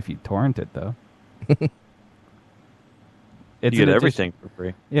for free if you torrent it, though. You get everything for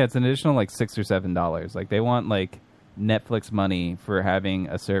free. Yeah, it's an additional like $6 or $7. Like they want like Netflix money for having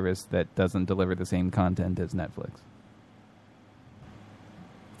a service that doesn't deliver the same content as Netflix.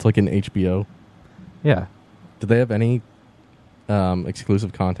 It's like an HBO. Yeah. Do they have any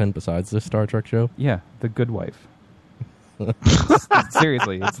exclusive content besides this Star Trek show? Yeah, The Good Wife.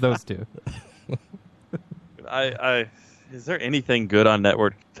 Seriously, it's those 2. Is there anything good on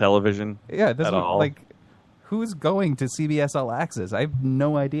network television? Yeah, this at all? Like, who's going to CBS All Access? I have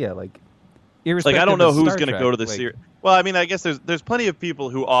no idea. Like, irrespective I don't know of who's Star going to Trek, go to the series. Well, I mean, I guess there's plenty of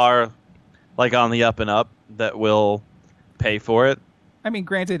people who are like on the up and up that will pay for it. I mean,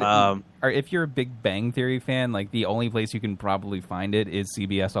 granted, if you're a Big Bang Theory fan, like the only place you can probably find it is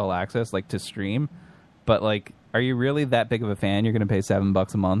CBS All Access, like to stream. But like, are you really that big of a fan? You're going to pay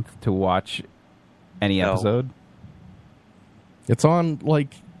 $7 a month to watch any episode? It's on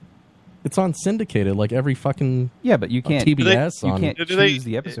syndicated like every fucking but you can't TBS. You can't choose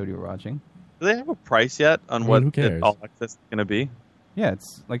the episode you're watching. Do they have a price yet on what All Access is going to be? Yeah,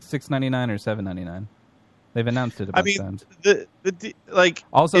 it's like $6.99 or $7.99. They've announced it a bunch of times.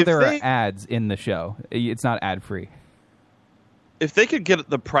 Also, there are ads in the show. It's not ad free. If they could get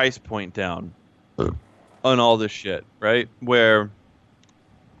the price point down on all this shit, right, where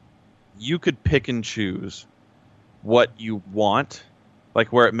you could pick and choose what you want,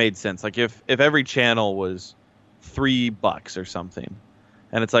 like where it made sense. Like if every channel was $3 or something,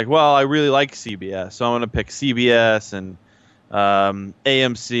 and it's like, well, I really like CBS, so I'm going to pick CBS and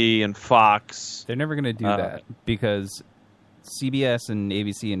AMC and Fox. They're never going to do that because CBS and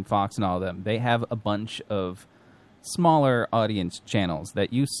ABC and Fox and all of them, they have a bunch of smaller audience channels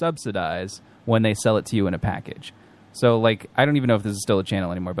that you subsidize when they sell it to you in a package. So, like, I don't even know if this is still a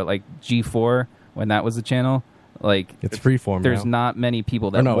channel anymore, but, like, G4, when that was a channel, like... It's freeform There's now. not many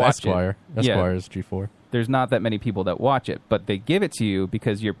people that watch Esquire. it. Esquire is G4. There's not that many people that watch it, but they give it to you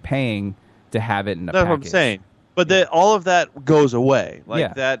because you're paying to have it in a That's package. what I'm saying. But all of that goes away.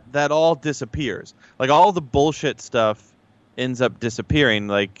 Like, that all disappears. Like, all the bullshit stuff ends up disappearing.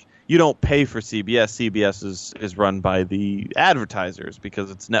 Like, you don't pay for CBS. CBS is run by the advertisers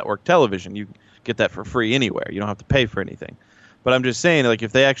because it's network television. You get that for free anywhere. You don't have to pay for anything. But I'm just saying, like,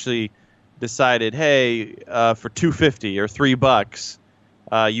 if they actually decided, hey, for $2.50 or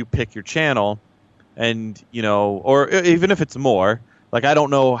 $3, you pick your channel, and or even if it's more, like, I don't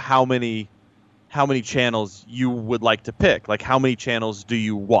know how many channels you would like to pick. Like, how many channels do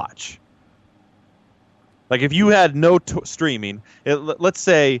you watch? Like, if you had no streaming, let's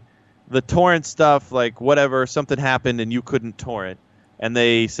say the torrent stuff, like whatever, something happened and you couldn't torrent, and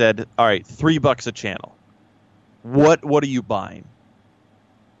they said, all right, $3 a channel. What are you buying?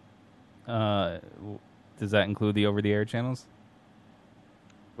 Does that include the over-the-air channels?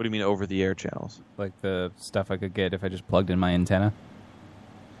 What do you mean over-the-air channels? Like the stuff I could get if I just plugged in my antenna?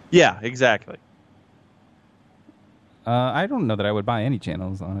 Yeah, exactly. I don't know that I would buy any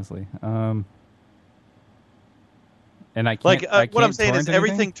channels, honestly. And I can't. What I'm saying is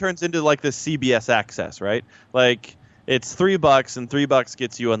everything turns into like this CBS access, right? Like, it's $3, and $3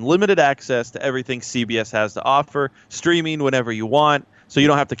 gets you unlimited access to everything CBS has to offer, streaming whenever you want, so you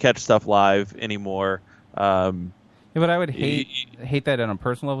don't have to catch stuff live anymore. Yeah, but I would hate that on a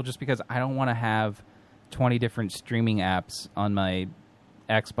personal level, just because I don't want to have 20 different streaming apps on my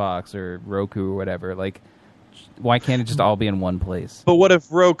Xbox or Roku or whatever. Like, why can't it just all be in one place? But what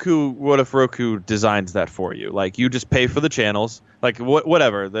if Roku designs that for you? Like, you just pay for the channels. Like,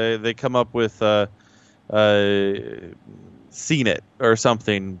 whatever. They come up with CNET or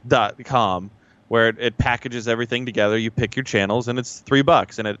something.com, where it packages everything together. You pick your channels, and it's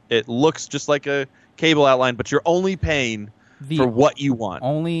 $3, and it looks just like a cable outline, but you're only paying for what you want.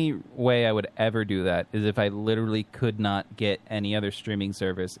 Only way I would ever do that is if I literally could not get any other streaming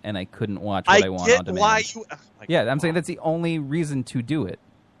service and I couldn't watch what I want on demand. I'm saying that's the only reason to do it.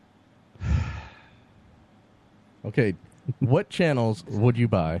 Okay, what channels would you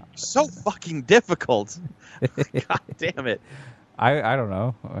buy? So fucking difficult. God damn it. I don't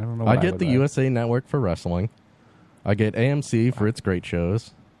know. I don't know. I get the USA Network for wrestling. I get AMC for its great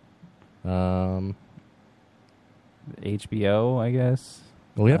shows. HBO, I guess.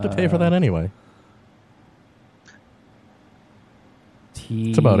 Well, we have to pay for that anyway.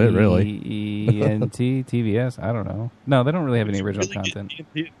 That's about it, really. TNT, TBS, I don't know. No, they don't really have any original content.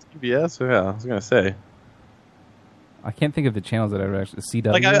 TBS? Yeah, I was going to say. I can't think of the channels that I would actually...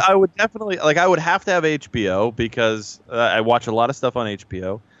 CW? Like, I would definitely... Like, I would have to have HBO because I watch a lot of stuff on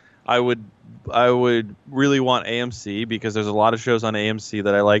HBO. I would really want AMC because there's a lot of shows on AMC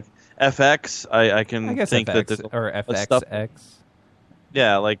that I like. FX, I guess think FX, that there's or FXX. Stuff.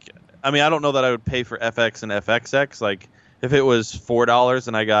 Yeah, like, I mean, I don't know that I would pay for FX and FXX. Like, if it was $4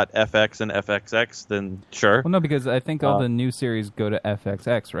 and I got FX and FXX, then sure. Well, no, because I think all the new series go to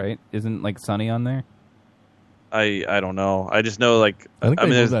FXX, right? Isn't, like, Sunny on there? I don't know. I just know, like, I think they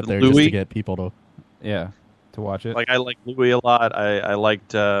do that there Louis, just to get people to... Yeah, to watch it. Like, I like Louis a lot. I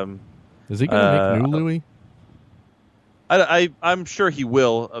liked... Is he going to make new Louis? I'm sure he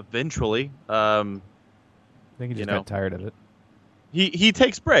will eventually. I think he just got tired of it. He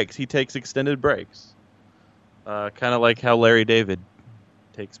takes breaks. He takes extended breaks. Kind of like how Larry David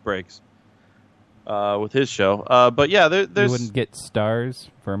takes breaks with his show. But yeah, there's... You wouldn't get stars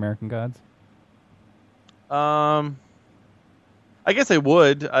for American Gods? I guess I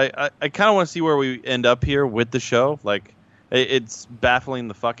would. I kind of want to see where we end up here with the show. Like, it's baffling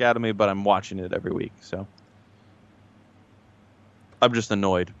the fuck out of me, but I'm watching it every week, so... I'm just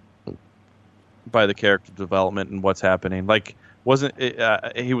annoyed by the character development and what's happening. Like, wasn't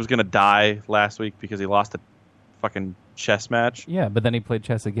he was going to die last week because he lost a fucking chess match? Yeah, but then he played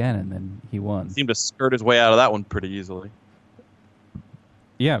chess again and then he won. Seemed to skirt his way out of that one pretty easily.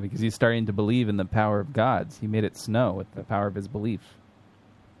 Yeah, because he's starting to believe in the power of gods. He made it snow with the power of his belief.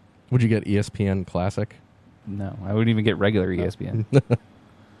 Would you get ESPN Classic? No, I wouldn't even get regular ESPN.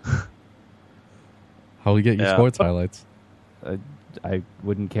 How will you get your sports highlights? I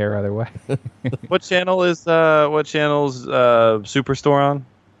wouldn't care either way. What channel is Superstore on?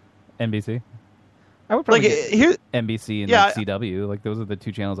 NBC. I would probably here NBC and like CW. Like those are the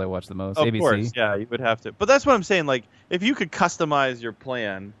two channels I watch the most. Of ABC. course, yeah, you would have to. But that's what I'm saying. Like, if you could customize your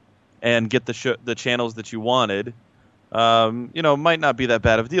plan and get the channels that you wanted, might not be that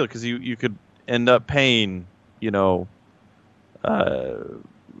bad of a deal because you could end up paying, $20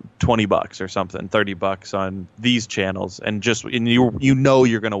 or something, $30 on these channels, and you're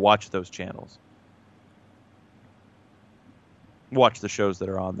going to watch those channels, watch the shows that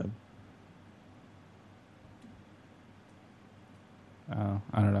are on them.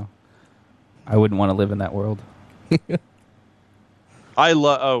 I don't know. I wouldn't want to live in that world.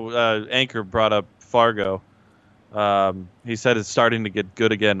 Anchor brought up Fargo. He said it's starting to get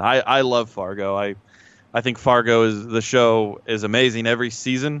good again. I love Fargo. I think Fargo the show is amazing every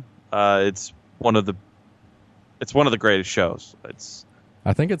season. It's one of the greatest shows.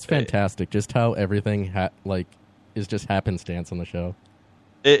 I think it's fantastic just how everything is just happenstance on the show.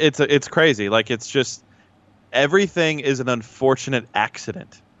 It's crazy. Like, it's just everything is an unfortunate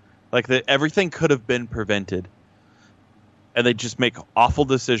accident. Like, everything could have been prevented. And they just make awful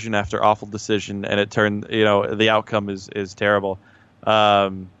decision after awful decision, and it turned, the outcome is terrible.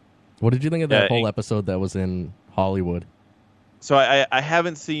 What did you think of that whole episode that was in Hollywood? So I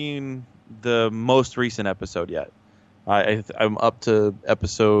haven't seen the most recent episode yet. I'm up to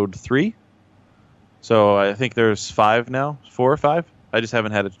episode 3. So I think there's 5 now, 4 or 5. I just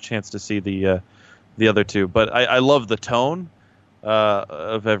haven't had a chance to see the other 2. But I love the tone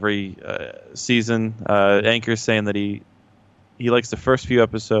of every season. Anchor's saying that he likes the first few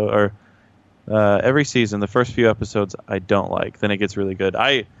episodes, or every season, the first few episodes I don't like. Then it gets really good.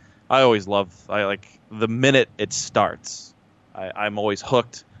 I like the minute it starts. I'm always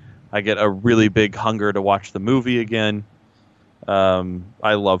hooked. I get a really big hunger to watch the movie again.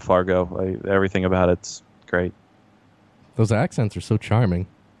 I love Fargo. Everything about it's great. Those accents are so charming.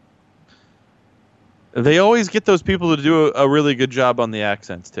 They always get those people to do a really good job on the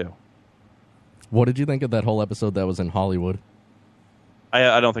accents, too. What did you think of that whole episode that was in Hollywood?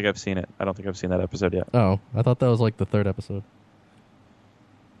 I don't think I've seen it. I don't think I've seen that episode yet. Oh, I thought that was like the 3rd episode.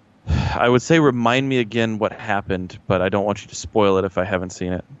 I would say remind me again what happened, but I don't want you to spoil it if I haven't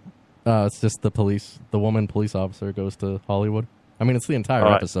seen it. It's just the woman police officer goes to Hollywood. I mean, it's the entire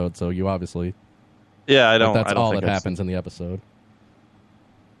episode, so you obviously... Yeah, I don't... That's all that happens in the episode.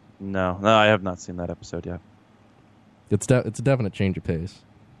 No, I have not seen that episode yet. It's a definite change of pace.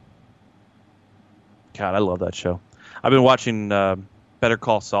 God, I love that show. I've been watching Better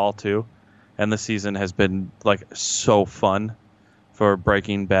Call Saul, too, and this season has been, so fun for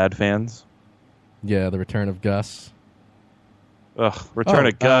Breaking Bad fans. Yeah, the return of Gus. Return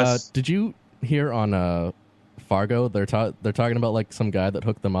of Gus. Did you hear on Fargo? They're talking about some guy that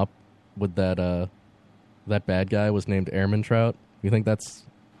hooked them up with that bad guy was named Airman Trout. You think that's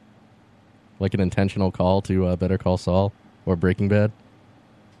an intentional call to Better Call Saul or Breaking Bad?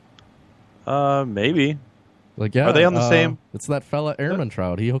 Maybe. Yeah, are they on the same? It's that fella Airman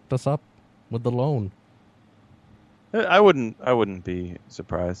Trout. He hooked us up with the loan. I wouldn't be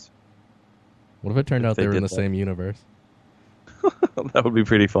surprised. What if it turned out they were in the same universe? That would be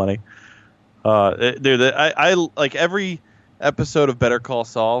pretty funny. Dude, I like every episode of Better Call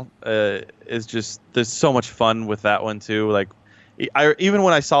Saul. Is just there's so much fun with that one too. Even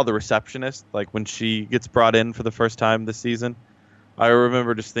when I saw The Receptionist, when she gets brought in for the first time this season, I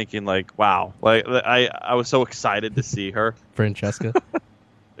remember just thinking wow, I was so excited to see her. Francesca.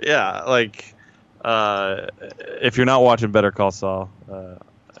 Yeah, if you're not watching Better Call Saul,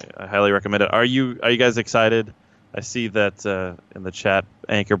 I highly recommend it. Are you guys excited? I see that in the chat,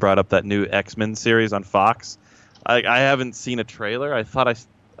 Anchor brought up that new X-Men series on Fox. I haven't seen a trailer. I thought I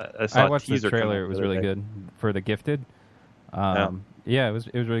saw I watched a teaser. The trailer. It was really good for The Gifted. Yeah, it was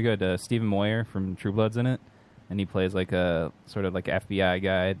really good. Stephen Moyer from True Blood's in it, and he plays a sort of FBI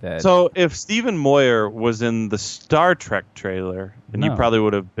guy. That so if Stephen Moyer was in the Star Trek trailer, then you probably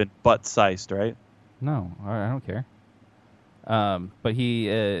would have been butt-sized, right? No, I don't care. But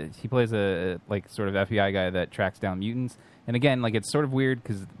he plays a sort of FBI guy that tracks down mutants. And again, it's sort of weird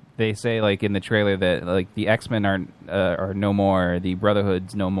because they say in the trailer that the X-Men are no more, the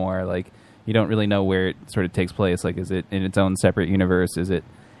Brotherhood's no more. You don't really know where it sort of takes place. Is it in its own separate universe? Is it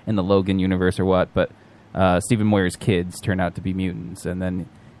in the Logan universe or what? But Stephen Moyer's kids turn out to be mutants, and then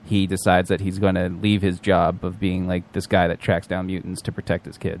he decides that he's going to leave his job of being this guy that tracks down mutants to protect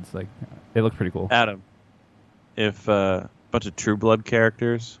his kids. It looks pretty cool. Adam, if a bunch of True Blood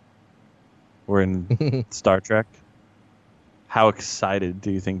characters were in Star Trek, how excited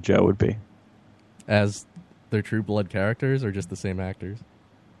do you think Joe would be? As they're True Blood characters or just the same actors?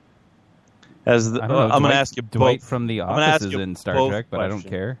 As I don't know, I'm going to ask you Dwight both. from The I'm gonna Office ask is you in Star both Trek, but I don't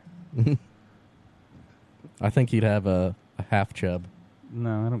questions. care. I think he'd have a half chub.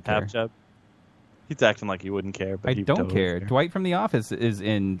 No, I don't care. Half chub. He's acting like he wouldn't care, but I he don't totally care. would Dwight from The Office is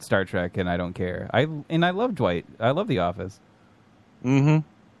in Star Trek, and I don't care. I love Dwight. I love The Office. Mm-hmm.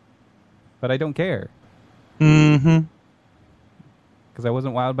 But I don't care Mm-hmm. because I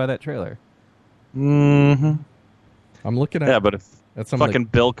wasn't wowed by that trailer. Mm-hmm. I'm looking at Yeah, but if at some of fucking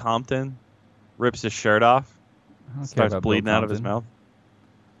Bill Compton rips his shirt off, I don't care starts about bleeding Bill out of his Compton. mouth.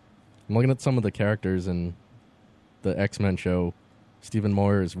 I'm looking at some of the characters in the X-Men show. Stephen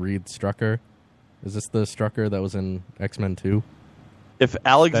Moore is Reed Strucker. Is this the Strucker that was in X-Men 2? If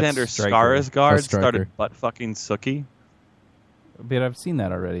Alexander That's Stryker. Skarsgård That's Stryker. started butt fucking Sookie, But I've seen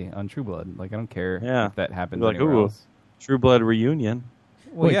that already on True Blood. Like, I don't care Yeah. if that happens You're like, anywhere ooh. else. True Blood reunion.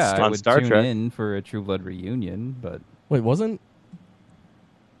 Well, Wait, yeah, I on would Star tune Trek. in for a True Blood reunion, but Wait, wasn't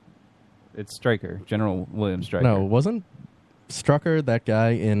it's Stryker, General William Stryker. no, wasn't Strucker that guy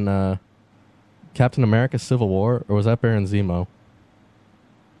in Captain America: Civil War, or was that Baron Zemo?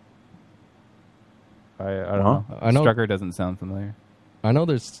 I don't know. I know- Stryker doesn't sound familiar. I know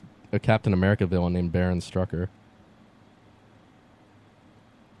there's a Captain America villain named Baron Strucker.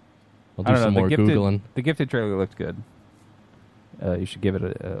 I'll do I don't some know. more The Gifted, Googling. the Gifted trailer looked good. You should give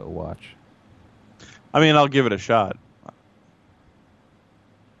it a watch. I mean, I'll give it a shot.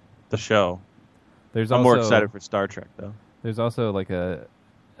 The show. There's I'm also, more excited for Star Trek, though. There's also like a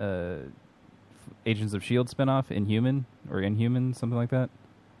Agents of S.H.I.E.L.D. spinoff, Inhuman, something like that.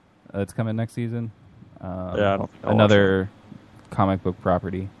 It's coming next season. Yeah, I don't think I'll another comic book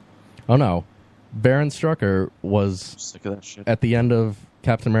property. Oh no, Baron Strucker was Sick of that shit. at the end of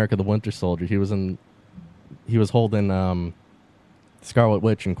Captain America: The Winter Soldier. He was holding Scarlet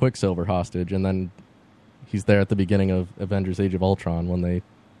Witch and Quicksilver hostage, and then he's there at the beginning of Avengers: Age of Ultron when they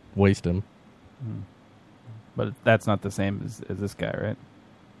waste him. But that's not the same as this guy, right?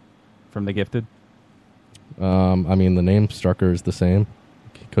 From The Gifted? I mean, the name Strucker is the same.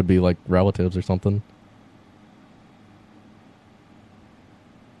 Could be like relatives or something.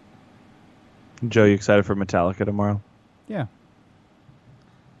 Joe, you excited for Metallica tomorrow? Yeah.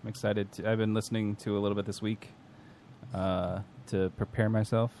 I'm excited. I've been listening to a little bit this week to prepare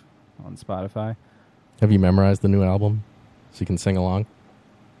myself on Spotify. Have you memorized the new album so you can sing along?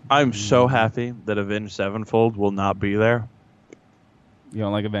 I'm so happy that Avenged Sevenfold will not be there. You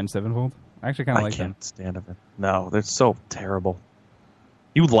don't like Avenged Sevenfold? I actually kind of like I them. can't stand it. No, they're so terrible.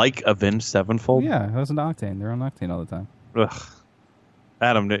 You like Avenged Sevenfold? Yeah, I listen to Octane. They're on Octane all the time. Ugh.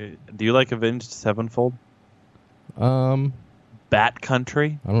 Adam, do you like Avenged Sevenfold? Bat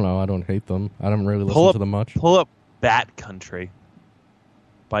Country? I don't know. I don't hate them. I don't really listen to them much. Pull up Bat Country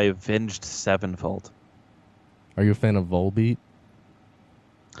by Avenged Sevenfold. Are you a fan of Volbeat?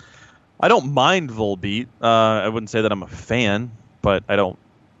 I don't mind Volbeat. I wouldn't say that I'm a fan, but I don't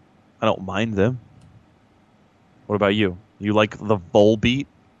mind them. What about you? You like the Volbeat?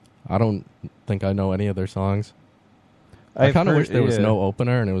 I don't think I know any of their songs. I kind of wish there was no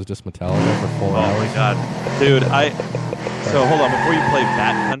opener and it was just Metallica for 4 hours. Oh my god, dude! So hold on before you play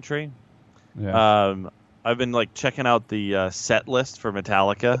Bat Country. Yeah. I've been like checking out the set list for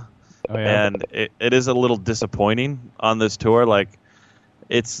Metallica, Oh, yeah? and it is a little disappointing on this tour. Like,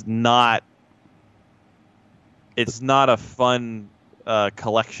 it's not a fun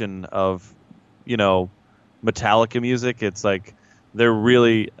collection of Metallica music. It's like they're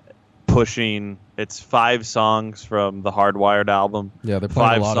really pushing. It's 5 songs from the Hardwired album. Yeah, they're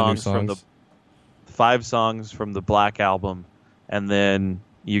playing a lot of new from songs. 5 songs from the Black album, and then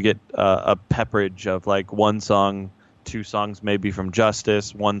you get a pepperidge of like 1 song, 2 songs maybe from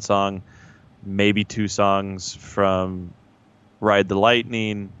Justice, 1 song, maybe 2 songs from Ride the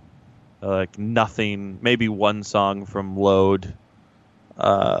Lightning, like nothing, maybe 1 song from Load.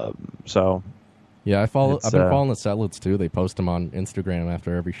 So Yeah, I've been It's, following the set lists too. They post them on Instagram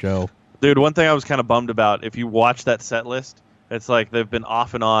after every show. dude, one thing I was kind of bummed about, if you watch that set list, it's like they've been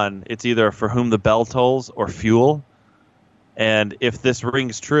off and on. It's either For Whom the Bell Tolls or Fuel. And if this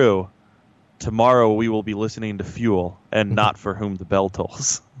rings true, tomorrow we will be listening to Fuel and not For Whom the Bell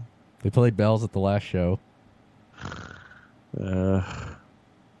Tolls. They played Bells at the last show. Kind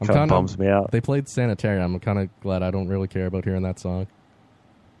of kinda- bums me out. They played Sanitarium. I'm kind of glad I don't really care about hearing that song.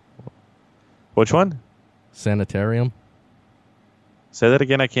 Which one? Sanitarium. Say that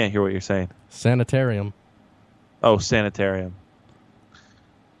again. I can't hear what you're saying. Sanitarium. Oh, Sanitarium.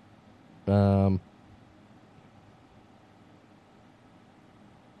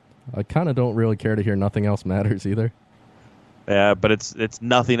 I kind of don't really care to hear Nothing Else Matters either. Yeah, but it's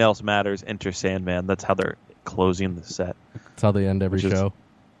Nothing Else Matters, Enter Sandman. That's how they're closing the set. That's how they end every Which is show.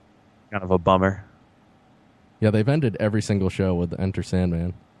 Kind of a bummer. Yeah, they've ended every single show with Enter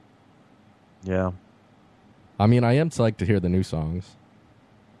Sandman. Yeah. I mean, I am psyched to hear the new songs.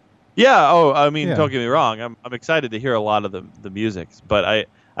 Yeah. Oh, I mean, Yeah. don't get me wrong. I'm excited to hear a lot of the music, but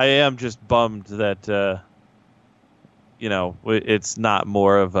I am just bummed that it's not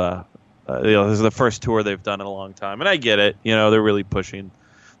more of a this is the first tour they've done in a long time, and I get it. They're really pushing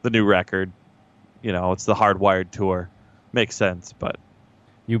the new record. It's the Hardwired tour. Makes sense, but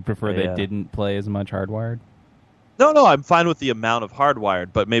You prefer they Yeah. didn't play as much Hardwired? no, I'm fine with the amount of Hardwired,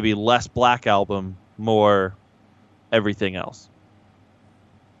 but maybe less Black Album, more everything else.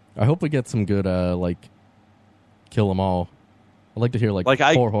 I hope we get some good, Kill 'Em All. I'd like to hear,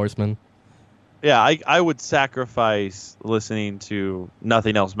 Four Horsemen. Yeah, I would sacrifice listening to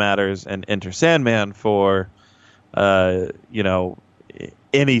Nothing Else Matters and Enter Sandman for,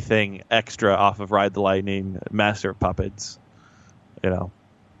 anything extra off of Ride the Lightning, Master of Puppets.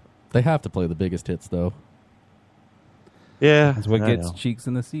 They have to play the biggest hits, though. Yeah, That's what I gets know. cheeks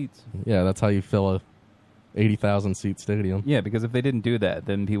in the seats. Yeah, that's how you fill a 80,000 seat stadium. Yeah, because if they didn't do that,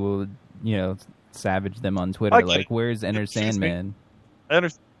 then people would, savage them on Twitter. I get Like, it. where's Enter Sandman? I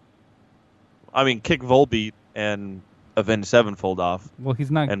understand. I mean, kick Volbeat and Avenged Sevenfold off. Well,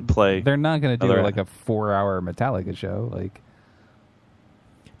 he's not. And play. They're not going to do other- like a 4-hour Metallica show. Like,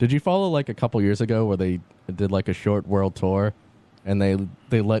 Did you follow, a couple years ago where they did, a short world tour, and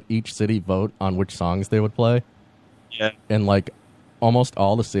they let each city vote on which songs they would play? Yeah. And, almost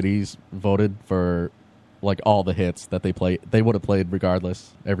all the cities voted for, all the hits that they would have played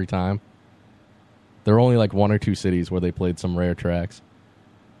regardless every time. There were only, 1 or 2 cities where they played some rare tracks.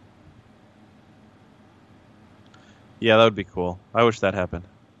 Yeah, that would be cool. I wish that happened.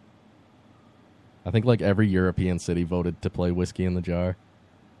 I think, every European city voted to play Whiskey in the Jar.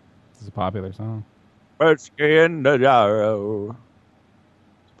 this is a popular song. Whiskey in the Jar.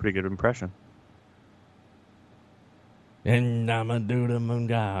 It's a pretty good impression. And I'm a do the moon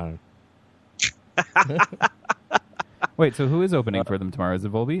jar. Wait, so who is opening for them tomorrow? Is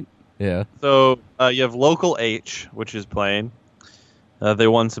it Volbeat? Yeah. So you have Local H, which is playing. They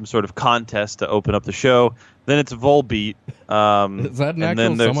won some sort of contest to open up the show. Then it's Volbeat. Is that an and actual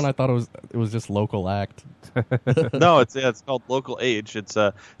then there's- someone? I thought it was just local act. No, it's called Local H. It's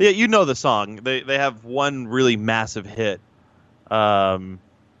you know the song. They have one really massive hit from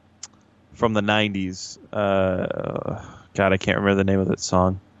the 90s. God, I can't remember the name of that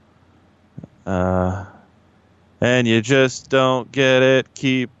song. And you just don't get it.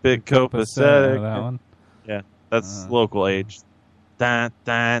 Keep it copacetic. That one? Yeah, that's Local H. Da,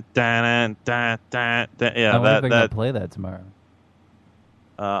 da, da, da, da, da, da. Yeah, I wonder if they're that going to play that tomorrow.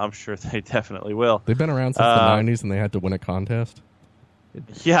 I'm sure they definitely will. They've been around since the 90s, and they had to win a contest.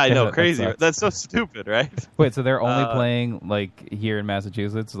 Yeah, I know, That crazy. sucks. That's so stupid, right? Wait, so they're only playing here in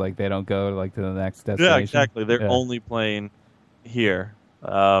Massachusetts? Like they don't go to the next destination? Yeah, exactly. They're Yeah. only playing here.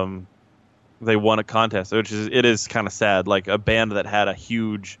 They won a contest, which is kind of sad. Like a band that had a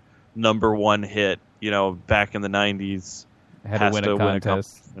huge #1 hit, back in the 90s, had has to win a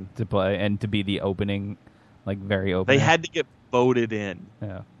contest competition. to play and to be the opening, very opening. They had to get voted in.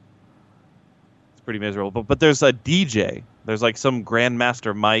 Yeah. It's pretty miserable. But there's a DJ. There's some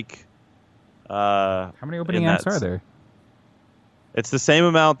Grandmaster Mike. How many opening acts are there? It's the same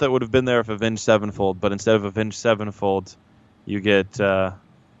amount that would have been there if Avenged Sevenfold, but instead of Avenged Sevenfold, you get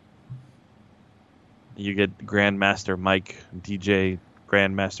Grandmaster Mike, DJ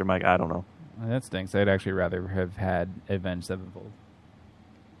Grandmaster Mike. I don't know. That stinks. I'd actually rather have had Avenged Sevenfold.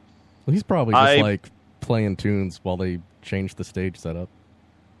 Well, he's probably just playing tunes while they change the stage setup.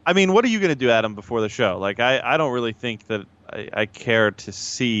 I mean, what are you going to do, Adam, before the show? I don't really think that I care to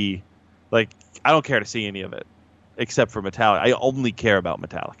see. I don't care to see any of it, except for Metallica. I only care about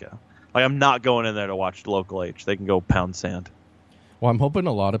Metallica. I'm not going in there to watch Local H. They can go pound sand. Well, I'm hoping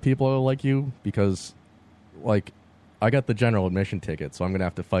a lot of people are like you because, I got the general admission ticket, so I'm going to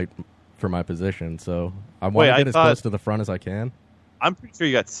have to fight for my position. So I want to get as close to the front as I can. I'm pretty sure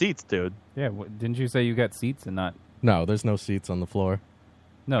you got seats, dude. Yeah, didn't you say you got seats and not? No, there's no seats on the floor.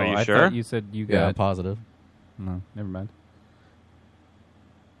 No, Are you I sure? thought you said you got. Yeah, I'm positive. No, never mind.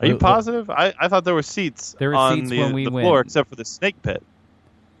 Are you positive? I thought there were seats There were on seats the when we floor, went. except for the snake pit.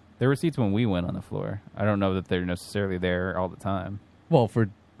 There were seats when we went on the floor. I don't know that they're necessarily there all the time. Well, for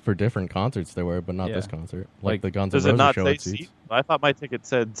different concerts there were, but not Yeah. this concert. Like the Guns N' Does it Roses not show say had seats. seat? I thought my ticket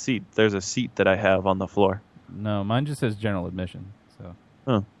said seat. There's a seat that I have on the floor. No, mine just says general admission. So,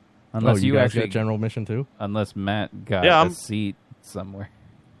 Huh. unless you guys actually got general admission too. Unless Matt got Yeah, a I'm- seat somewhere.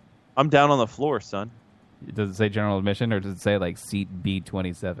 I'm down on the floor, son. Does it say general admission or does it say seat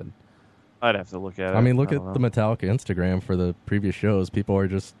B27? I'd have to look at it. I mean, look I at don't the know. Metallica Instagram for the previous shows. People are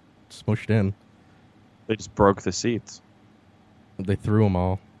just smushed in. They just broke the seats. They threw them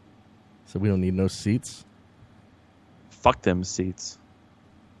all. So we don't need no seats. Fuck them seats.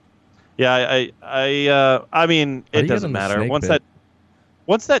 Yeah, I mean, Are it you doesn't getting the matter. snake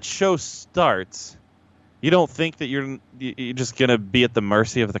Once that show starts, you don't think that you're just gonna be at the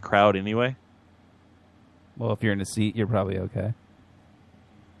mercy of the crowd anyway? Well, if you're in a seat, you're probably okay.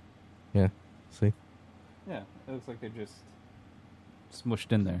 Yeah. See? Yeah, it looks like they're just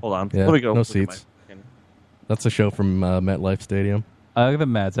smushed in there. Hold on. Yeah, Let me go. no look at my seats. fucking- That's a show from MetLife Stadium. The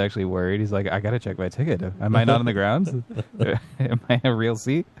Matt's actually worried. He's like, I gotta check my ticket. Am I not on the grounds? Am I in a real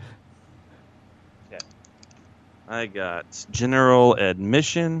seat? Okay. I got general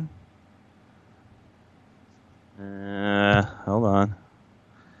admission. Hold on.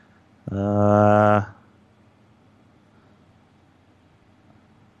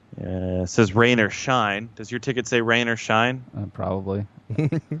 Yeah, it says rain or shine. Does your ticket say rain or shine? Probably.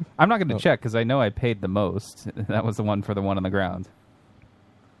 I'm not going to check because I know I paid the most. That was the one for the one on the ground.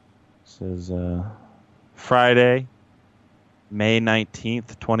 It says Friday, May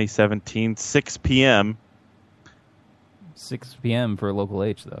 19th, 2017, 6 p.m. 6 p.m. for local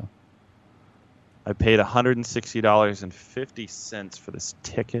H, though. I paid $160.50 for this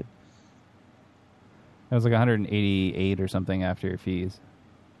ticket. That was like $188 or something after your fees.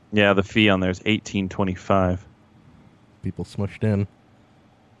 Yeah, the fee on there is $18.25. People smushed in.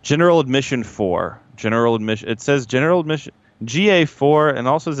 General admission 4. General admission. It says general admission GA4 and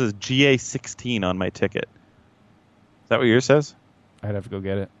also says GA16 on my ticket. Is that what yours says? I'd have to go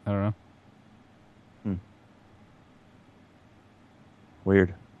get it. I don't know.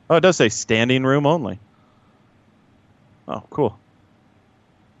 Weird. Oh, it does say standing room only. Oh, cool.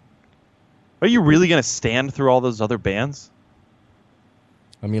 Are you really going to stand through all those other bands?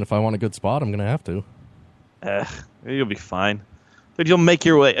 I mean, if I want a good spot, I'm going to have to. You'll be fine. Dude, you'll make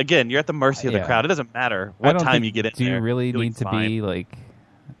your way. Again, you're at the mercy of the Yeah. crowd. It doesn't matter I what don't time think- you get in Do there. you really You'll need to fine. be like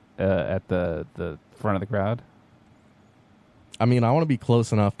at the front of the crowd? I mean, I want to be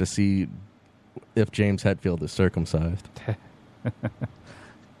close enough to see if James Hetfield is circumcised.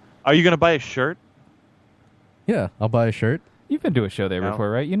 Are you going to buy a shirt? Yeah, I'll buy a shirt. You've been to a show there No. before,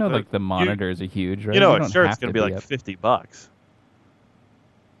 right? You know, like the monitors are huge, right? You know, don't a shirt's have going to be like up- $50.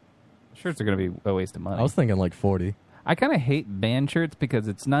 Shirts are going to be a waste of money. I was thinking like 40. I kind of hate band shirts because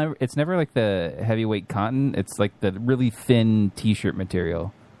it's never like the heavyweight cotton. It's like the really thin T-shirt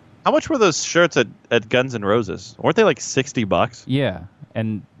material. How much were those shirts at Guns N' Roses? Weren't they like $60? Yeah,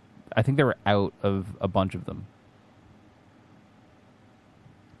 and I think they were out of a bunch of them.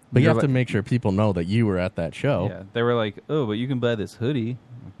 But you You're have to like- make sure people know that you were at that show. Yeah, they were like, "Oh, but you can buy this hoodie."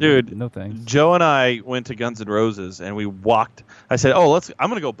 Dude, no thanks. Joe and I went to Guns N' Roses and we walked. I said, "Oh, I'm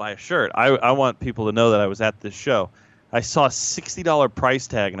going to go buy a shirt. I want people to know that I was at this show." I saw a $60 price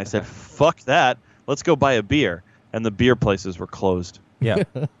tag and I said, "Fuck that. Let's go buy a beer." And the beer places were closed. Yeah.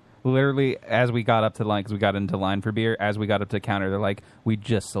 Literally, as we got up to the line, because we got into line for beer, as we got up to the counter, they're like, "We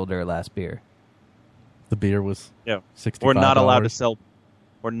just sold our last beer." The beer was $65. We're not allowed to sell.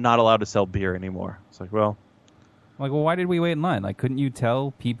 We're not allowed to sell beer anymore. It's like, well, I'm like, well, why did we wait in line? Like, couldn't you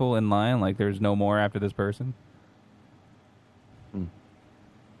tell people in line like there's no more after this person?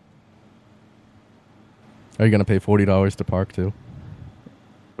 Are you going to pay $40 to park too?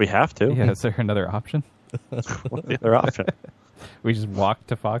 we have to. Yeah, is there another option? What's the other option? We just walk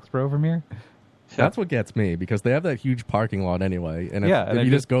to Foxborough from here? That's what gets me, because they have that huge parking lot anyway. And if, Yeah, if and you I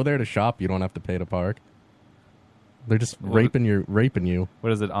just just- go there to shop, you don't have to pay to park. They're just Well, raping you.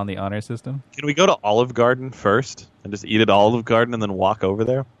 What is it, on the honor system? Can we go to Olive Garden first and just eat at Olive Garden and then walk over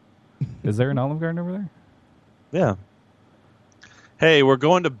there? Is there an Olive Garden over there? Yeah. Hey, we're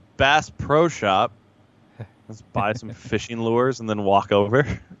going to Bass Pro Shop. Let's buy some fishing lures and then walk over.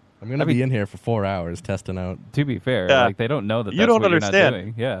 I'm going to be in here for 4 hours testing out. To be fair, Yeah. like they don't know that You that's don't what you're understand. not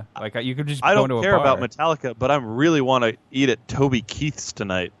doing. Yeah, like you could just I go don't into care a bar. about Metallica, but I really want to eat at Toby Keith's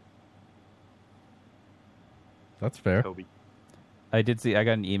tonight. That's fair. Toby. I did see. I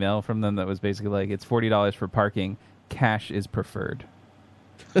got an email from them that was basically like, "It's $40 for parking. Cash is preferred."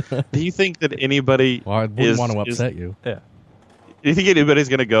 Do you think that anybody Well, I wouldn't want to upset you. Yeah. Do you think anybody's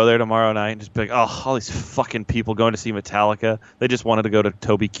going to go there tomorrow night and just be like, "Oh, all these fucking people going to see Metallica. They just wanted to go to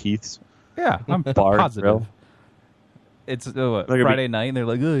Toby Keith's." Yeah, I'm Bar and positive. grill. It's They're gonna Friday be- night, and they're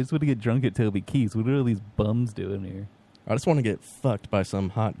like, "Oh, I just want to get drunk at Toby Keith's. What are all these bums doing here?" I just want to get fucked by some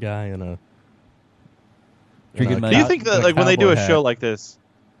hot guy in a... Drinking in a my- Do you cow- think in a that, like, when they do a cowboy show hat. like this,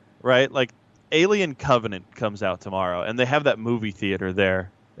 right? Like, Alien Covenant comes out tomorrow, and they have that movie theater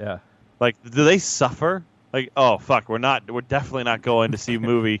there. Yeah. Like, do they suffer Like, oh fuck, we're definitely not going to see a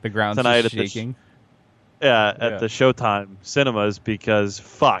movie The ground's tonight just at shaking. at the Showtime cinemas because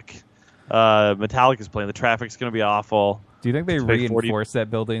fuck, Metallica's playing. The traffic's going to be awful. Do you think they It's big 40 reinforce that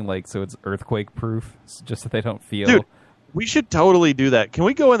building like so it's earthquake proof, just so they don't feel? Dude, we should totally do that. Can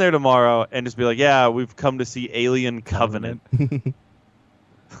we go in there tomorrow and just be like, yeah, we've come to see Alien Covenant?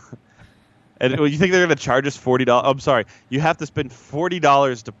 And you think they're going to charge us $40? I'm sorry. You have to spend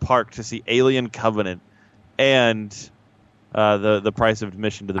 $40 to park to see Alien Covenant and the price of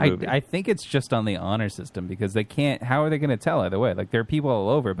admission to the movie. I think it's just on the honor system because they can't. How are they going to tell either way? Like there are people all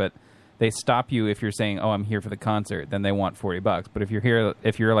over, but they stop you if you're saying, "Oh, I'm here for the concert." Then they want $40. But if you're here,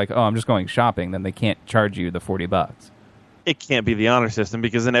 if you're like, "Oh, I'm just going shopping," then they can't charge you the $40. It can't be the honor system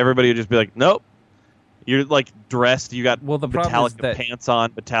because then everybody would just be like, "Nope." You're like dressed. You got the problem is Metallica that- pants on,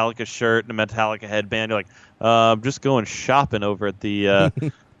 Metallica shirt, and a Metallica headband. You're like, I'm just going shopping over at the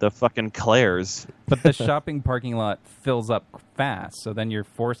the fucking Claire's. But the shopping parking lot fills up fast, so then you're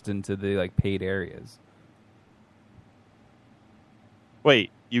forced into the like paid areas.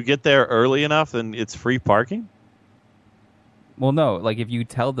 Wait, you get there early enough and it's free parking? Well, no. Like if you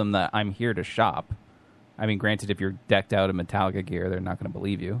tell them that I'm here to shop, I mean, granted, if you're decked out in Metallica gear, they're not going to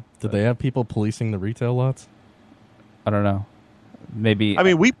believe you. Did they have people policing the retail lots? I don't know. Maybe. I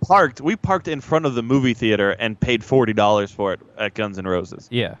mean, we parked in front of the movie theater and paid $40 for it at Guns N' Roses.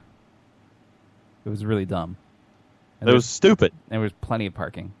 Yeah. It was really dumb. It was stupid. And there was plenty of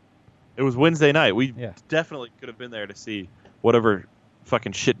parking. It was Wednesday night. We definitely could have been there to see whatever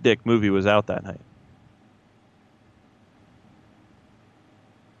fucking shit dick movie was out that night.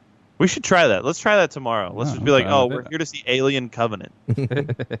 We should try that. Let's try that tomorrow. Let's just be like, oh, we're here to see Alien Covenant.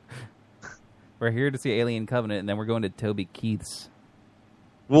 We're here to see Alien Covenant, and then we're going to Toby Keith's.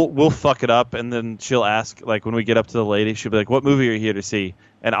 We'll fuck it up, and then she'll ask, like, when we get up to the lady, she'll be like, what movie are you here to see?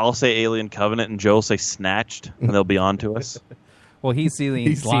 And I'll say Alien Covenant, and Joe will say Snatched, and they'll be on to us. Well, he's seeing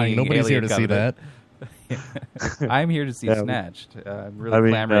He's lying. Nobody's Alien here to Covenant. see that. I'm here to see Yeah. Snatched. I'm really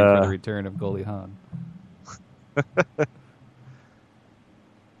clamoring for the return of Goldie Hawn.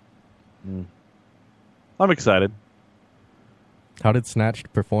 I'm excited. How did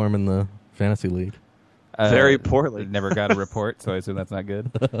Snatched perform in the fantasy league? Very poorly. Never got a report, so I assume that's not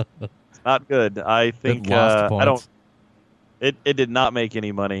good. It's not good. I think lost I don't. points. It did not make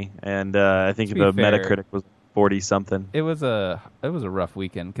any money, and I think To the be fair, Metacritic was 40 something. It was a rough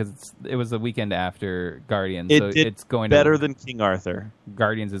weekend because it was the weekend after Guardians. It so did it's going better to, than King Arthur.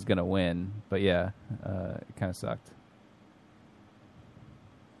 Guardians is going to win, but yeah, it kind of sucked.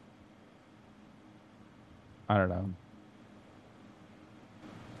 I don't know.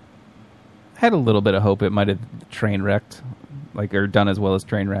 Had a little bit of hope it might have train wrecked, like or done as well as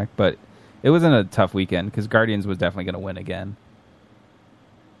train wreck, but it wasn't a tough weekend because Guardians was definitely going to win again.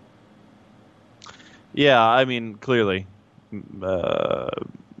 Yeah, I mean, clearly.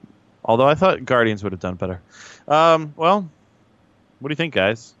 Although I thought Guardians would have done better. Well, what do you think,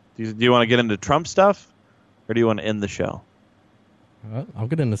 guys? Do you want to get into Trump stuff, or do you want to end the show? I'll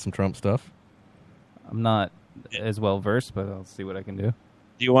get into some Trump stuff. I'm not as well versed, but I'll see what I can do.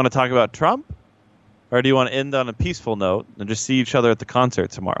 Do you want to talk about Trump, or do you want to end on a peaceful note and just see each other at the concert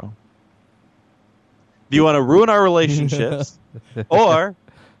tomorrow? Do you want to ruin our relationships, or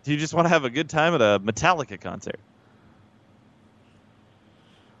do you just want to have a good time at a Metallica concert?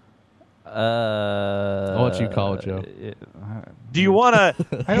 I'll let you call it, Joe. Do you want to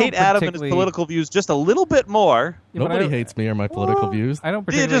I don't hate Adam and his particularly- political views just a little bit more? Yeah, but Nobody I- hates me or my political views. I don't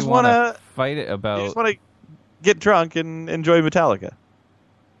Do you particularly just want wanna- to fight it You about just want to get drunk and enjoy Metallica.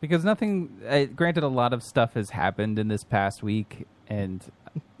 because nothing. Granted, a lot of stuff has happened in this past week, and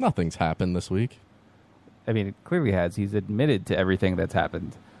Nothing's happened this week. I mean, it clearly has. He's admitted to everything that's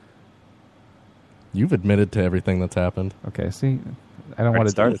happened. You've admitted to everything that's happened. Okay, see, I don't want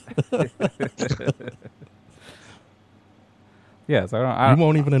to Already Yeah, so I don't. You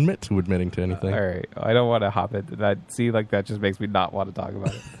won't even admit to admitting to anything. All right, I don't want to hop into that. See, like that just makes me not want to talk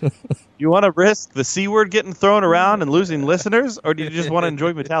about it. You want to risk the C word getting thrown around and losing listeners, or do you just want to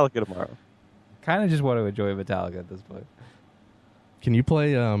enjoy Metallica tomorrow? Kind of just want to enjoy Metallica at this point. Can you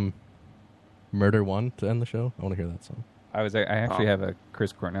play Murder One to end the show? I want to hear that song. I actually have a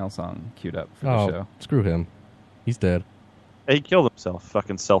Chris Cornell song queued up for the Oh, show. screw him. He's dead. He killed himself.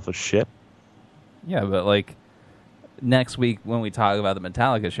 Fucking selfish shit. Yeah, but like next week when we talk about the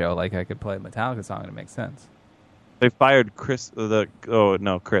Metallica show, like I could play a Metallica song and it makes sense. They fired Chris.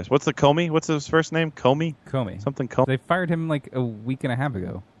 Chris. What's the Comey? What's his first name? Comey. Something Comey. They fired him like a week and a half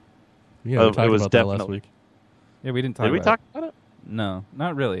ago. Yeah, we talked it was about that last definitely- week. Yeah, we didn't talk. Did we about talk it. about it? No,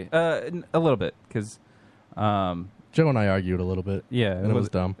 not really. A little bit because. Joe and I argued a little bit. Yeah, and it was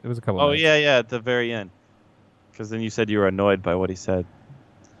dumb. It was a couple. Oh minutes. yeah, at the very end. Because then you said you were annoyed by what he said.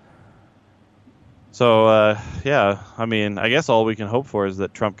 So, yeah, I mean, I guess all we can hope for is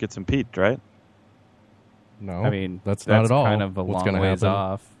that Trump gets impeached, right? No, I mean, that's not at all kind of a what's long gonna ways happen.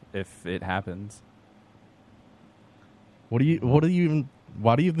 off if it happens. Why do you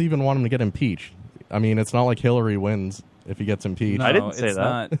even want him to get impeached? I mean, it's not like Hillary wins if he gets impeached. No, I didn't say it's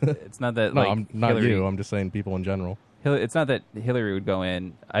that. It's not that. No, like, I'm not Hillary, you. I'm just saying people in general. It's not that Hillary would go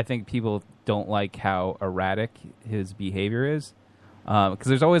in. I think people don't like how erratic his behavior is, because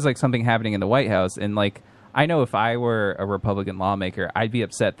there's always like something happening in the White House, and like I know if I were a Republican lawmaker, I'd be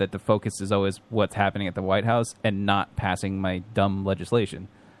upset that the focus is always what's happening at the White House and not passing my dumb legislation.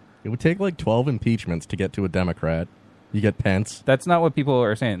 It would take like 12 impeachments to get to a Democrat. You get Pence. That's not what people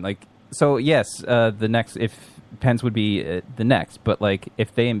are saying. Like, so yes, the next, if Pence would be the next, but like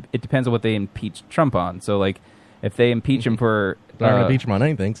if they, it depends on what they impeach Trump on. So like, if they impeach him for, They're not going to impeach him on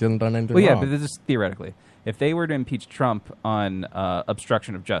anything because he hasn't done anything well, yeah, wrong. but this is theoretically. If they were to impeach Trump on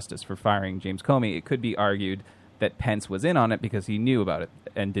obstruction of justice for firing James Comey, it could be argued that Pence was in on it because he knew about it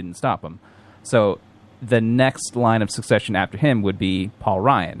and didn't stop him. So the next line of succession after him would be Paul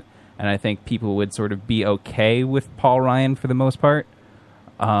Ryan. And I think people would sort of be okay with Paul Ryan for the most part.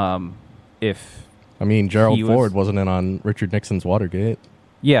 If I mean, Gerald he Ford wasn't in on Richard Nixon's Watergate.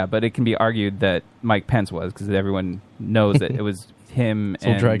 Yeah, but it can be argued that Mike Pence was because everyone knows that it was him.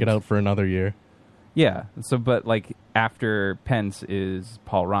 So drag it out for another year. Yeah. So, but like after Pence is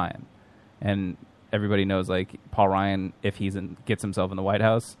Paul Ryan, and everybody knows like Paul Ryan, if gets himself in the White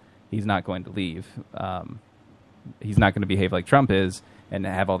House, he's not going to leave. He's not going to behave like Trump is and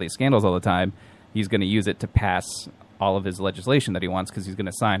have all these scandals all the time. He's going to use it to pass all of his legislation that he wants because he's going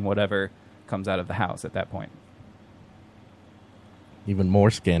to sign whatever comes out of the House at that point. Even more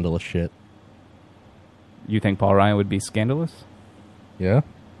scandalous shit. You think Paul Ryan would be scandalous? Yeah.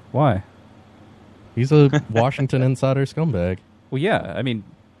 Why? He's a Washington insider scumbag. Well, yeah. I mean,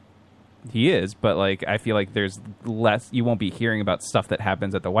 he is, but like I feel like there's less. You won't be hearing about stuff that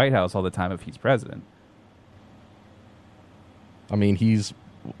happens at the White House all the time if he's president. I mean, he's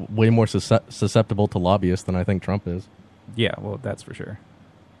way more susceptible to lobbyists than I think Trump is. Yeah, well, that's for sure.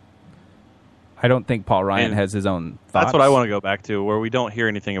 I don't think Paul Ryan has his own thoughts. That's what I want to go back to, where we don't hear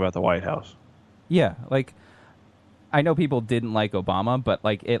anything about the White House. Yeah, like I know people didn't like Obama, but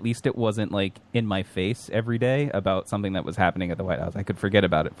like at least it wasn't like in my face every day about something that was happening at the White House. I could forget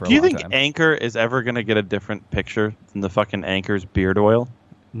about it for a long time. Do you think Anchor is ever going to get a different picture than the fucking Anchor's beard oil?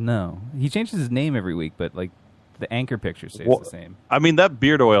 No. He changes his name every week, but like the Anchor picture stays the same. I mean, that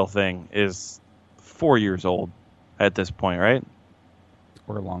beard oil thing is 4 years old at this point, right?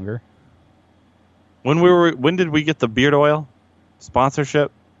 Or longer. When did we get the beard oil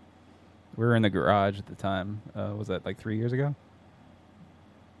sponsorship? We were in the garage at the time. Was that like 3 years ago?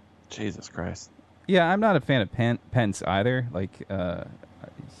 Jesus Christ. Yeah, I'm not a fan of Pence either. Like,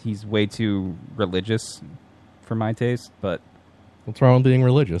 he's way too religious for my taste. But what's wrong with being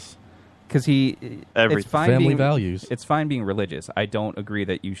religious? Because it's fine family values. It's fine being religious. I don't agree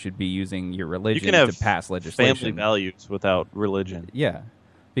that you should be using your religion you can have to pass legislation. Family values without religion. Yeah,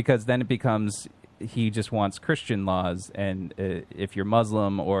 because then it becomes he just wants Christian laws, and if you're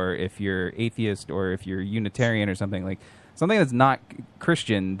Muslim or if you're atheist or if you're Unitarian or something that's not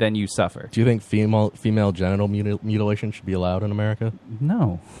Christian, then you suffer. Do you think female genital mutilation should be allowed in America?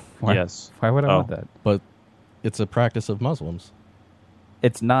 No. Why? Yes. Why would I want that? But it's a practice of Muslims.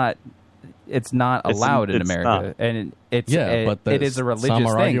 It's not allowed in America, and it is a religious thing. Some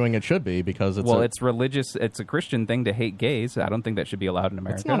are arguing it should be because it's religious. It's a Christian thing to hate gays. I don't think that should be allowed in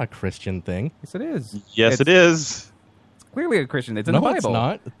America. It's not a Christian thing. Yes, it is. Yes, it is. It's clearly a Christian. It's in the Bible. It's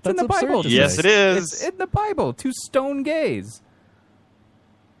not. It's in the Bible. Yes, it is. It's in the Bible to stone gays.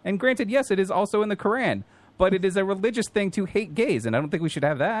 And granted, yes, it is also in the Quran, but it is a religious thing to hate gays, and I don't think we should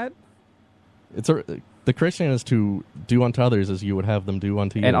have that. The Christian is to do unto others as you would have them do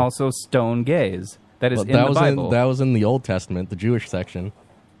unto you. And also stone gays. That is in the Bible. That was in the Old Testament, the Jewish section.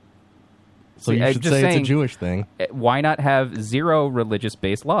 So you should say it's a Jewish thing. Why not have zero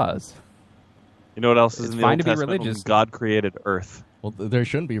religious-based laws? You know what else is It's in the fine Old to be Testament? religious. When God created Earth. Well, there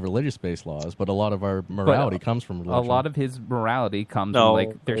shouldn't be religious-based laws, but a lot of our morality comes from religion. A lot of his morality comes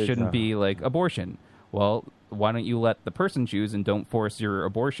from, there shouldn't be, abortion. Well, why don't you let the person choose and don't force your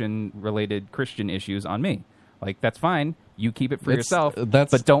abortion-related Christian issues on me? That's fine. You keep it for yourself,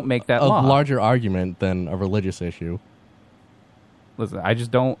 but don't make that law. A larger argument than a religious issue. Listen, I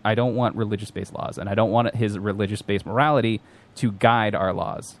don't want religious-based laws, and I don't want his religious-based morality to guide our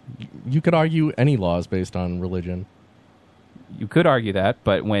laws. You could argue any laws based on religion. You could argue that,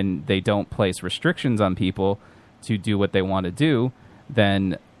 but when they don't place restrictions on people to do what they want to do,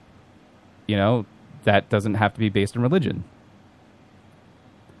 then, that doesn't have to be based on religion.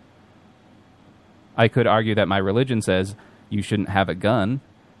 I could argue that my religion says you shouldn't have a gun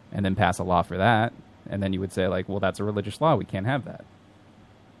and then pass a law for that. And then you would say, like, well, that's a religious law. We can't have that.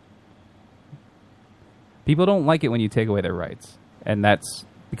 People don't like it when you take away their rights. And that's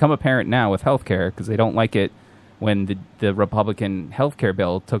become apparent now with healthcare because they don't like it when the Republican healthcare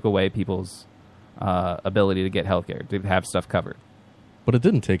bill took away people's ability to get healthcare, to have stuff covered. But it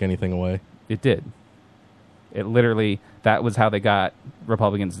didn't take anything away. It did. It literally, that was how they got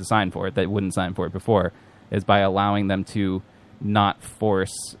Republicans to sign for it that wouldn't sign for it before, is by allowing them to not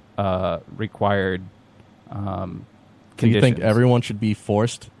force required conditions. Do you think everyone should be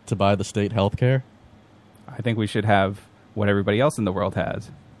forced to buy the state health care? I think we should have what everybody else in the world has,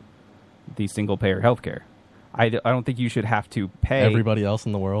 the single-payer health care. I don't think you should have to pay... Everybody else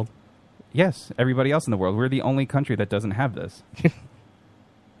in the world? Yes, everybody else in the world. We're the only country that doesn't have this.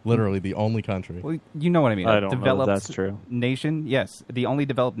 Literally the only country. Well, you know what I mean. I don't know if that's true. Nation, yes. The only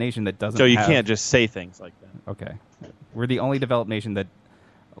developed nation that doesn't So you have... can't just say things like that. Okay. We're the only developed nation that,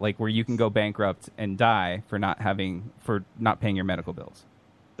 like, where you can go bankrupt and die for not paying your medical bills.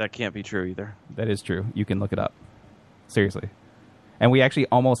 That can't be true either. That is true. You can look it up. Seriously. And we actually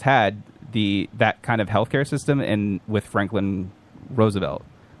almost had that kind of healthcare system with Franklin Roosevelt,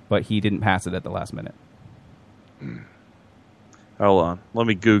 but he didn't pass it at the last minute. Hold on. Let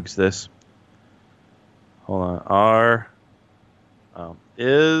me Googs this. Hold on.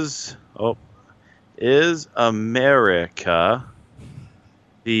 Is America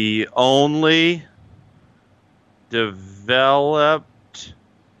the only developed...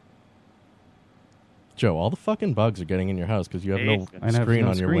 Joe, all the fucking bugs are getting in your house because you have no screen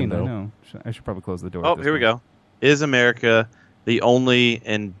on your window. I know. I should probably close the door. Oh, here we go. Is America the only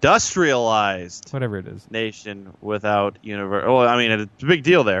industrialized whatever it is nation without universal? Well, I mean, it's a big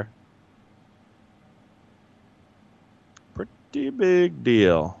deal there. Pretty big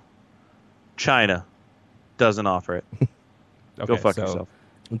deal. China doesn't offer it. Go fuck yourself.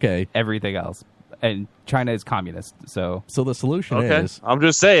 Okay. Everything else. And China is communist, so... So the solution is... I'm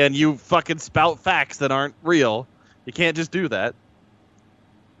just saying, you fucking spout facts that aren't real. You can't just do that.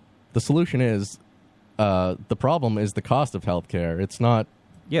 The solution is... the problem is the cost of healthcare. It's not...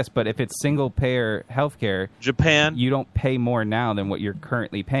 Yes, but if it's single-payer healthcare... Japan... You don't pay more now than what you're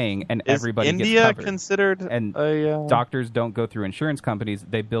currently paying, and is everybody India gets covered. Considered and doctors don't go through insurance companies.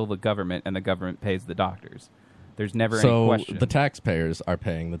 They bill the government, and the government pays the doctors. There's never any question. So the taxpayers are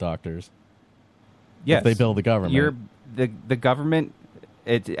paying the doctors. Yes, if they bill the government. The government.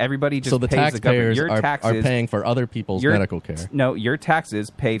 Everybody just so the pays taxpayers the government. are paying for other people's medical care. No, your taxes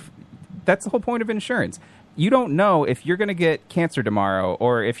pay. That's the whole point of insurance. You don't know if you're going to get cancer tomorrow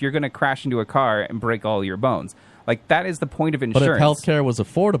or if you're going to crash into a car and break all your bones. Like, that is the point of insurance. But if healthcare was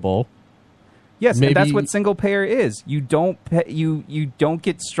affordable, yes, maybe... and that's what single payer is. You don't you don't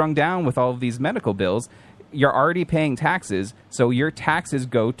get strung down with all of these medical bills. You're already paying taxes, so your taxes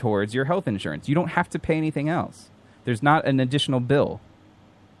go towards your health insurance. You don't have to pay anything else. There's not an additional bill.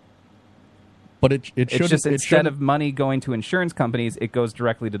 But it's just instead of money going to insurance companies, it goes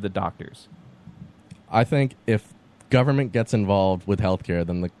directly to the doctors. I think if government gets involved with healthcare,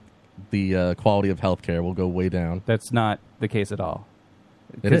 then the quality of healthcare will go way down. That's not the case at all.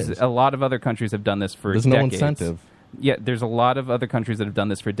 It is. A lot of other countries have done this for decades. There's no incentive. Yeah, there's a lot of other countries that have done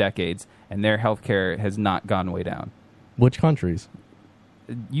this for decades, and their healthcare has not gone way down. Which countries?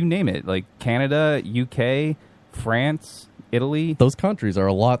 You name it, like Canada, UK, France, Italy. Those countries are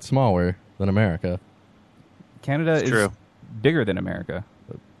a lot smaller than America. Canada is bigger than America.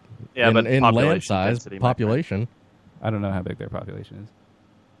 Yeah, but in population land size, density, population. I don't know how big their population is.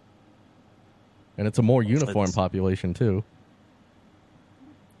 And it's a more uniform population, too.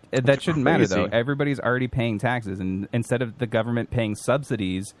 That shouldn't matter, though. Everybody's already paying taxes, and instead of the government paying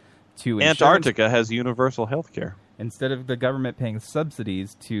subsidies to Antarctica has universal health care. Instead of the government paying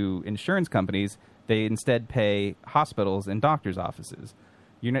subsidies to insurance companies, they instead pay hospitals and doctors' offices.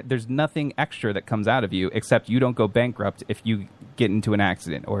 There's nothing extra that comes out of you except you don't go bankrupt if you get into an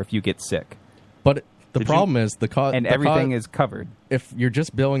accident or if you get sick. But the problem is the cost... And everything is covered. If you're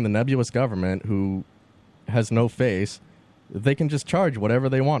just billing the nebulous government who has no face... They can just charge whatever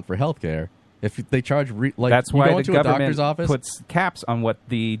they want for healthcare. If they charge, that's why the government office, puts caps on what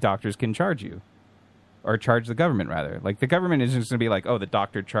the doctors can charge you, or charge the government rather. Like the government is just going to be like, "Oh, the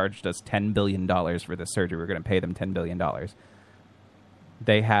doctor charged us $10 billion for this surgery. We're going to pay them $10 billion."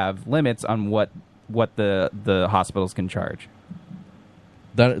 They have limits on what the hospitals can charge.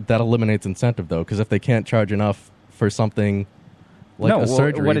 That eliminates incentive though, because if they can't charge enough for something like a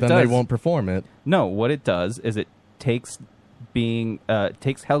surgery, then they won't perform it. No, what it does is it takes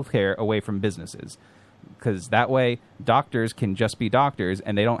takes healthcare away from businesses, because that way doctors can just be doctors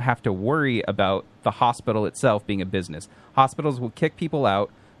and they don't have to worry about the hospital itself being a business. Hospitals will kick people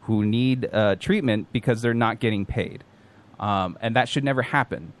out who need treatment because they're not getting paid, and that should never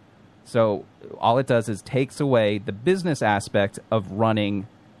happen. So all it does is takes away the business aspect of running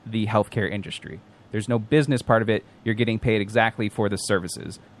the healthcare industry. There's no business part of it. You're getting paid exactly for the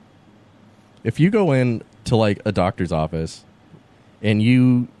services. If you go in to like a doctor's office and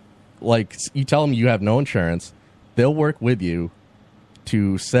you tell them you have no insurance, they'll work with you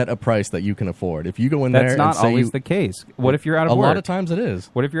to set a price that you can afford. If you go in there, that's not always the case. What if you're out of work? A lot of times it is.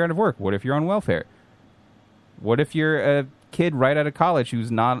 What if you're out of work? What if you're on welfare? What if you're a kid right out of college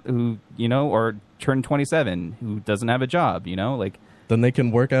or turned 27 who doesn't have a job? Then they can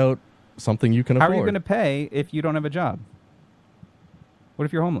work out something you can afford. How are you going to pay if you don't have a job? What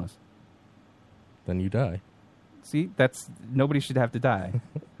if you're homeless? Then you die. See, nobody should have to die.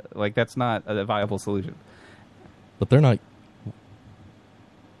 That's not a viable solution. But they're not.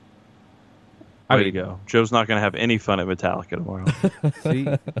 Way to go. Joe's not going to have any fun at Metallica tomorrow.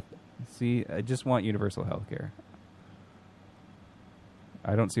 See, I just want universal health care.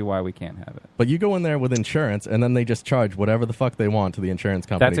 I don't see why we can't have it. But you go in there with insurance, and then they just charge whatever the fuck they want to the insurance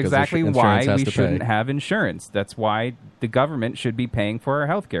company. That's exactly why we shouldn't have insurance. That's why the government should be paying for our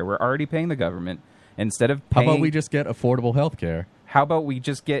health care. We're already paying the government. Instead of paying, how about we just get affordable health care? How about we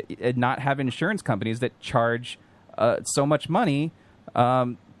just not have insurance companies that charge so much money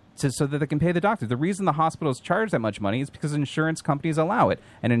so that they can pay the doctors? The reason the hospitals charge that much money is because insurance companies allow it.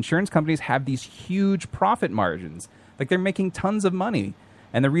 And insurance companies have these huge profit margins. They're making tons of money.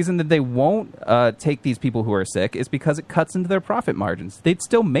 And the reason that they won't take these people who are sick is because it cuts into their profit margins. They'd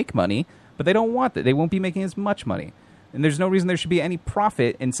still make money, but they don't want that. They won't be making as much money. And there's no reason there should be any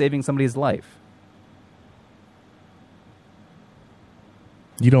profit in saving somebody's life.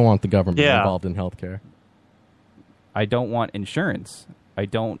 You don't want the government involved in healthcare. I don't want insurance. I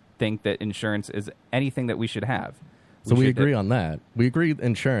don't think that insurance is anything that we should have. So we agree on that. We agree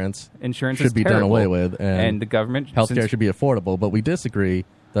insurance should be terrible, done away with, and the government healthcare should be affordable. But we disagree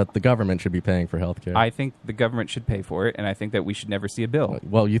that the government should be paying for healthcare. I think the government should pay for it, and I think that we should never see a bill.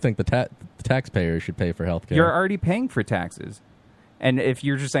 Well, you think the taxpayers should pay for healthcare? You're already paying for taxes, and if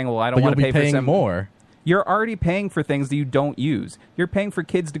you're just saying, "Well, I don't want to pay for some more," you're already paying for things that you don't use. You're paying for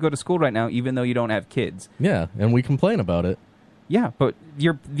kids to go to school right now, even though you don't have kids. Yeah, and we complain about it. Yeah, but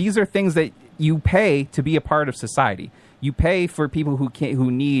these are things that you pay to be a part of society. You pay for people who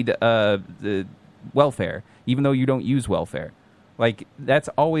need the welfare, even though you don't use welfare. That's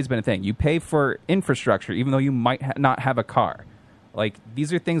always been a thing. You pay for infrastructure, even though you might not have a car.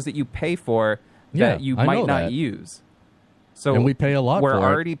 These are things that you pay for that you might not use. So and we pay a lot. We're for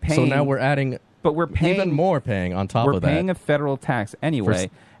already it. paying. So now we're adding. But we're paying even more paying on top of that. We're paying a federal tax anyway,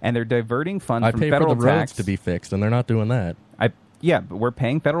 and they're diverting funds from federal tax. I pay for the roads to be fixed, and they're not doing that. Yeah, but we're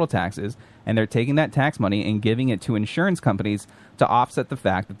paying federal taxes, and they're taking that tax money and giving it to insurance companies to offset the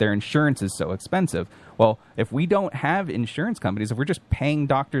fact that their insurance is so expensive. Well, if we don't have insurance companies, if we're just paying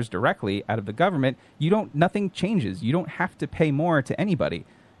doctors directly out of the government, nothing changes. You don't have to pay more to anybody.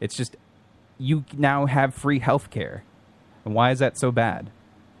 It's just you now have free health care. And why is that so bad?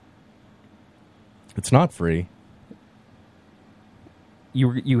 It's not free.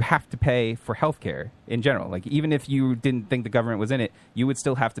 You have to pay for healthcare in general. Even if you didn't think the government was in it, you would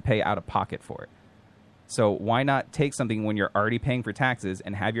still have to pay out of pocket for it. So why not take something when you're already paying for taxes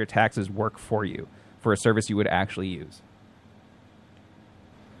and have your taxes work for you for a service you would actually use?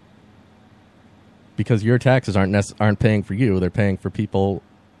 Because your taxes aren't paying for you; they're paying for people.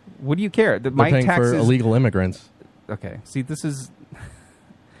 What do you care? They're paying for illegal immigrants. Okay, see, this is.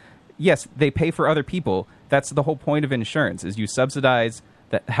 Yes, they pay for other people. That's the whole point of insurance, is you subsidize,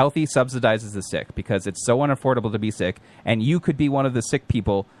 the healthy subsidizes the sick because it's so unaffordable to be sick, and you could be one of the sick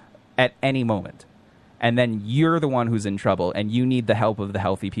people at any moment. And then you're the one who's in trouble, and you need the help of the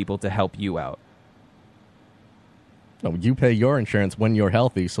healthy people to help you out. No, you pay your insurance when you're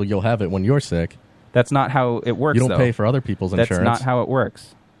healthy, so you'll have it when you're sick. That's not how it works, You don't pay for other people's insurance. That's not how it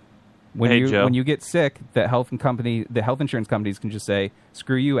works. When you get sick, the health insurance companies can just say,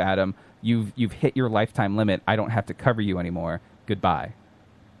 "Screw you, Adam. You've hit your lifetime limit. I don't have to cover you anymore. Goodbye."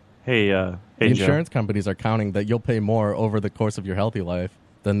 The insurance companies are counting that you'll pay more over the course of your healthy life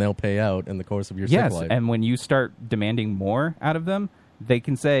than they'll pay out in the course of your sick life. Yes, and when you start demanding more out of them, they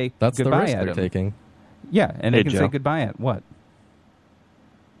can say, "That's goodbye, the risk Adam." they're taking. Yeah, and they can say goodbye at what?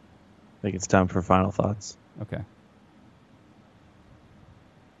 I think it's time for final thoughts. Okay.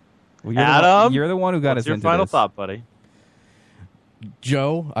 Well, Adam, you're the one who got us your into final this. thought, buddy.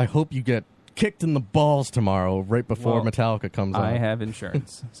 Joe, I hope you get kicked in the balls tomorrow, right before Well, Metallica comes on. I have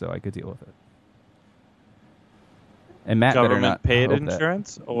insurance, so I could deal with it. And Matt better Government not paid hope that-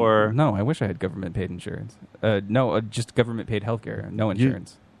 insurance, or No, I wish I had government paid insurance. No, just government paid healthcare. No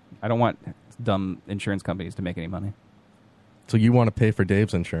insurance. I don't want dumb insurance companies to make any money. So you want to pay for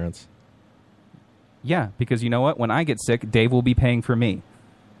Dave's insurance? Yeah, because you know what? When I get sick, Dave will be paying for me.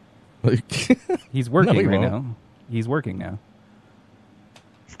 He's working he right won't. now. He's working now.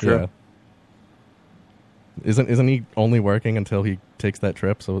 Yeah. Isn't he only working until he takes that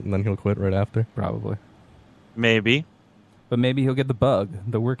trip? So and then he'll quit right after. Probably. maybe. But maybe he'll get the bug,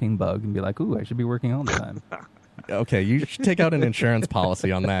 the working bug, and be like, "Ooh, I should be working all the time." Okay, you should take out an insurance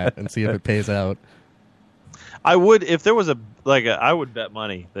policy on that and see if it pays out. I would, if there was I would bet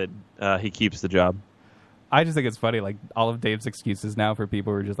money that he keeps the job. I just think it's funny, like, all of Dave's excuses now for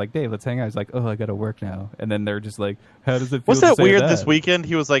people who are just like, "Dave, let's hang out." He's like, "Oh, I got to work now." And then they're just like, "How does it feel Was to that say weird that?" this weekend?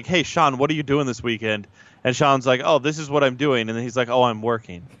 He was like, "Hey, Sean, what are you doing this weekend?" And Sean's like, "Oh, this is what I'm doing." And then he's like, "Oh, I'm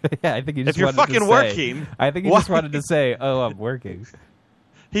working." Yeah, I think he just if you're wanted to fucking say- working, I think he why- just wanted to say, "Oh, I'm working."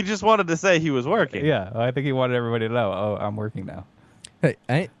 He just wanted to say he was working. Yeah, I think he wanted everybody to know, "Oh, I'm working now."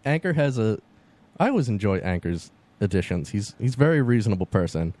 Hey, Anchor has I always enjoy Anchor's editions. He's a very reasonable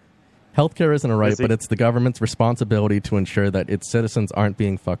person. Healthcare isn't a right, Is he? but it's the government's responsibility to ensure that its citizens aren't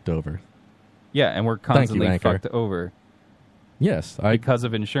being fucked over. Yeah, and we're Thank you, constantly Anchor. fucked over Yes, because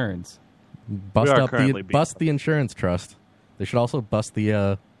of insurance. bust We are up currently bust the insurance trust. They should also bust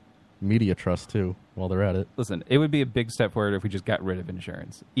the media trust too while they're at it. Listen, it would be a big step forward if we just got rid of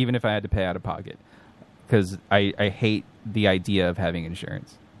insurance, even if I had to pay out of pocket, because I hate the idea of having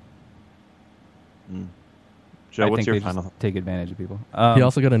insurance. Joe, I what's think your they final? just take advantage of people. He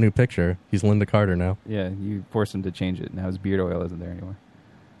also got a new picture. He's Linda Carter now. Yeah, you forced him to change it. Now his beard oil isn't there anymore.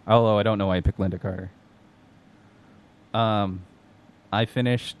 Although I don't know why he picked Linda Carter. I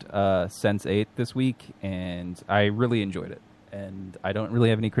finished Sense8 this week, and I really enjoyed it. And I don't really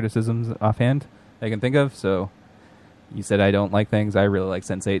have any criticisms offhand I can think of. So you said I don't like things. I really like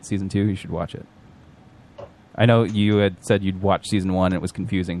Sense8 Season 2. You should watch it. I know you had said you'd watch Season 1 and it was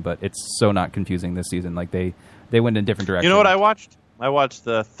confusing, but it's so not confusing this season. Like they went in different directions. You know what I watched? I watched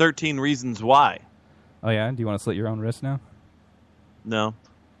the 13 Reasons Why. Oh, yeah? Do you want to slit your own wrist now? No.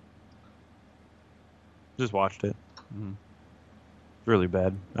 Just watched it. Mhm. Really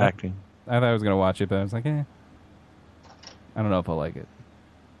bad acting. I thought I was going to watch it, but I was like, I don't know if I'll like it.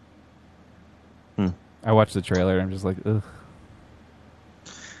 I watched the trailer and I'm just like, ugh.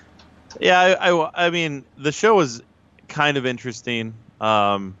 Yeah, I mean, the show was kind of interesting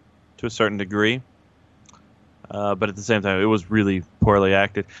to a certain degree. But at the same time, it was really poorly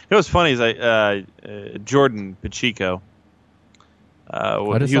acted. You know what's funny is Jordan Pacheco,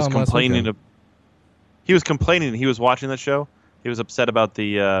 he was complaining. He was complaining. He was watching the show. He was upset about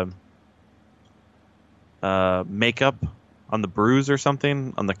the makeup on the bruise or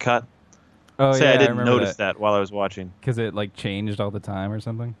something on the cut. Oh, Say yeah, I didn't remember notice that while I was watching. Because it like changed all the time or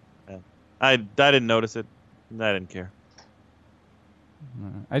something? Yeah. I didn't notice it. I didn't care.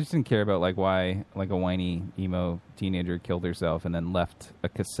 I just didn't care about like why like a whiny emo teenager killed herself and then left a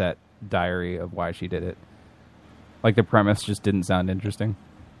cassette diary of why she did it. Like the premise just didn't sound interesting.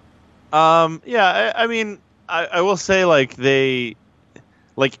 Yeah, I mean, I will say like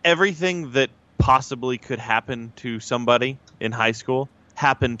everything that possibly could happen to somebody in high school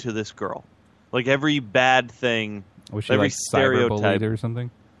happened to this girl. Like every bad thing, Was she every like stereotype cyberbullied or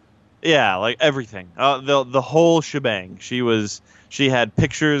something? Yeah, like everything. The whole shebang. She had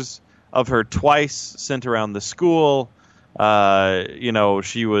pictures of her twice sent around the school.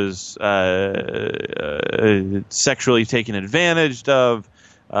 She was sexually taken advantage of.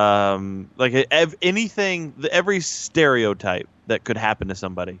 Anything, every stereotype that could happen to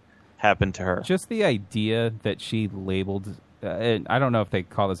somebody happened to her. Just the idea that she labeled, and I don't know if they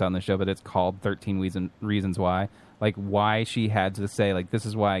call this on the show, but it's called 13 Reasons Why. Like, why she had to say, like, this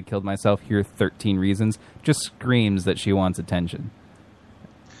is why I killed myself, here are 13 reasons, just screams that she wants attention.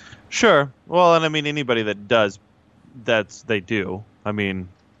 Sure. Well, and I mean, anybody that does, they do. I mean,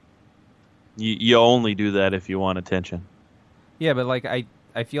 you only do that if you want attention. Yeah, but, like, I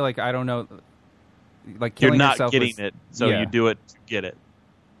feel like, I don't know, like, You're killing not yourself getting was, it, so yeah. you do it to get it.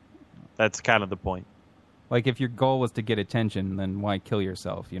 That's kind of the point. Like, if your goal was to get attention, then why kill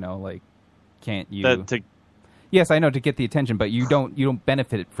yourself, you know? Like, can't you... Yes, I know, to get the attention, but you don't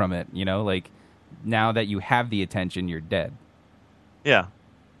benefit from it, you know? Like, now that you have the attention, you're dead. Yeah.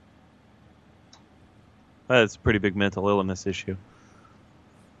 That's a pretty big mental illness issue.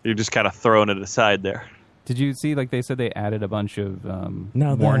 You're just kind of throwing it aside there. Did you see, like, they said they added a bunch of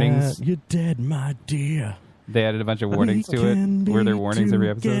Now warnings? that you're dead, my dear. They added a bunch of warnings to it. Were there warnings every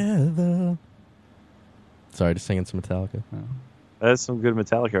episode? Sorry, just singing some Metallica. Oh. That's some good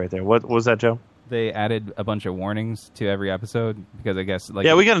Metallica right there. What was that, Joe? They added a bunch of warnings to every episode because I guess we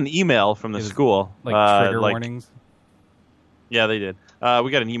got an email from the school, trigger warnings. Yeah, they did.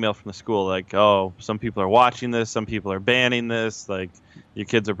 We got an email from the school like, oh, some people are watching this, some people are banning this. Like, your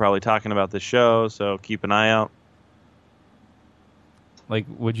kids are probably talking about this show, so keep an eye out. Like,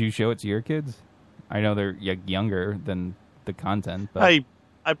 would you show it to your kids? I know they're younger than the content, but I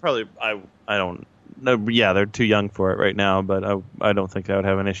don't. No, yeah, they're too young for it right now, but I don't think I would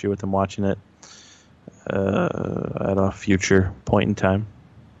have an issue with them watching it at a future point in time.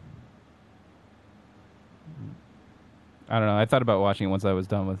 I don't know. I thought about watching it once I was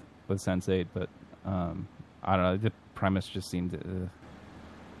done with Sense8, but I don't know. The premise just seemed to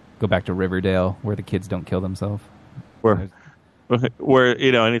go back to Riverdale, where the kids don't kill themselves. Where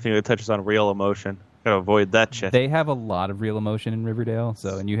anything that touches on real emotion. Gotta avoid that shit. They have a lot of real emotion in Riverdale,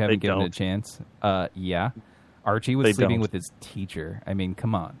 and you haven't given it a chance. Yeah. Archie was sleeping with his teacher. I mean,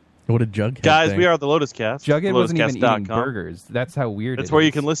 come on. What a Jughead Guys, thing. we are the Lotus Cast. Jughead wasn't even eating burgers. That's how weird it is. That's where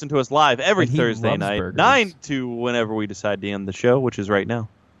you can listen to us live every And he Thursday loves night, burgers. 9 to whenever we decide to end the show, which is right now.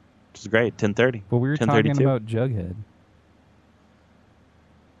 Which is great, 10:30. But we were talking about Jughead.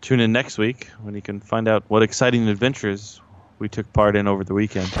 Tune in next week when you can find out what exciting adventures we took part in over the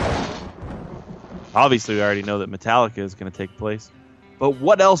weekend. Obviously, we already know that Metallica is going to take place. But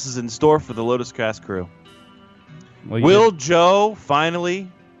what else is in store for the Lotus Cast crew? Will Joe finally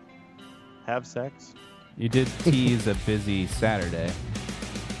have sex? You did tease a busy Saturday.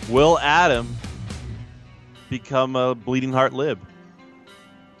 Will Adam become a bleeding heart lib?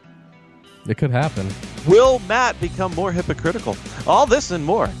 It could happen. Will Matt become more hypocritical? All this and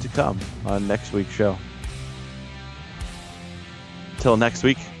more to come on next week's show. Till next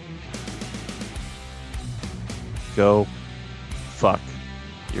week, go fuck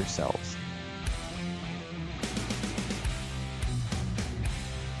yourselves.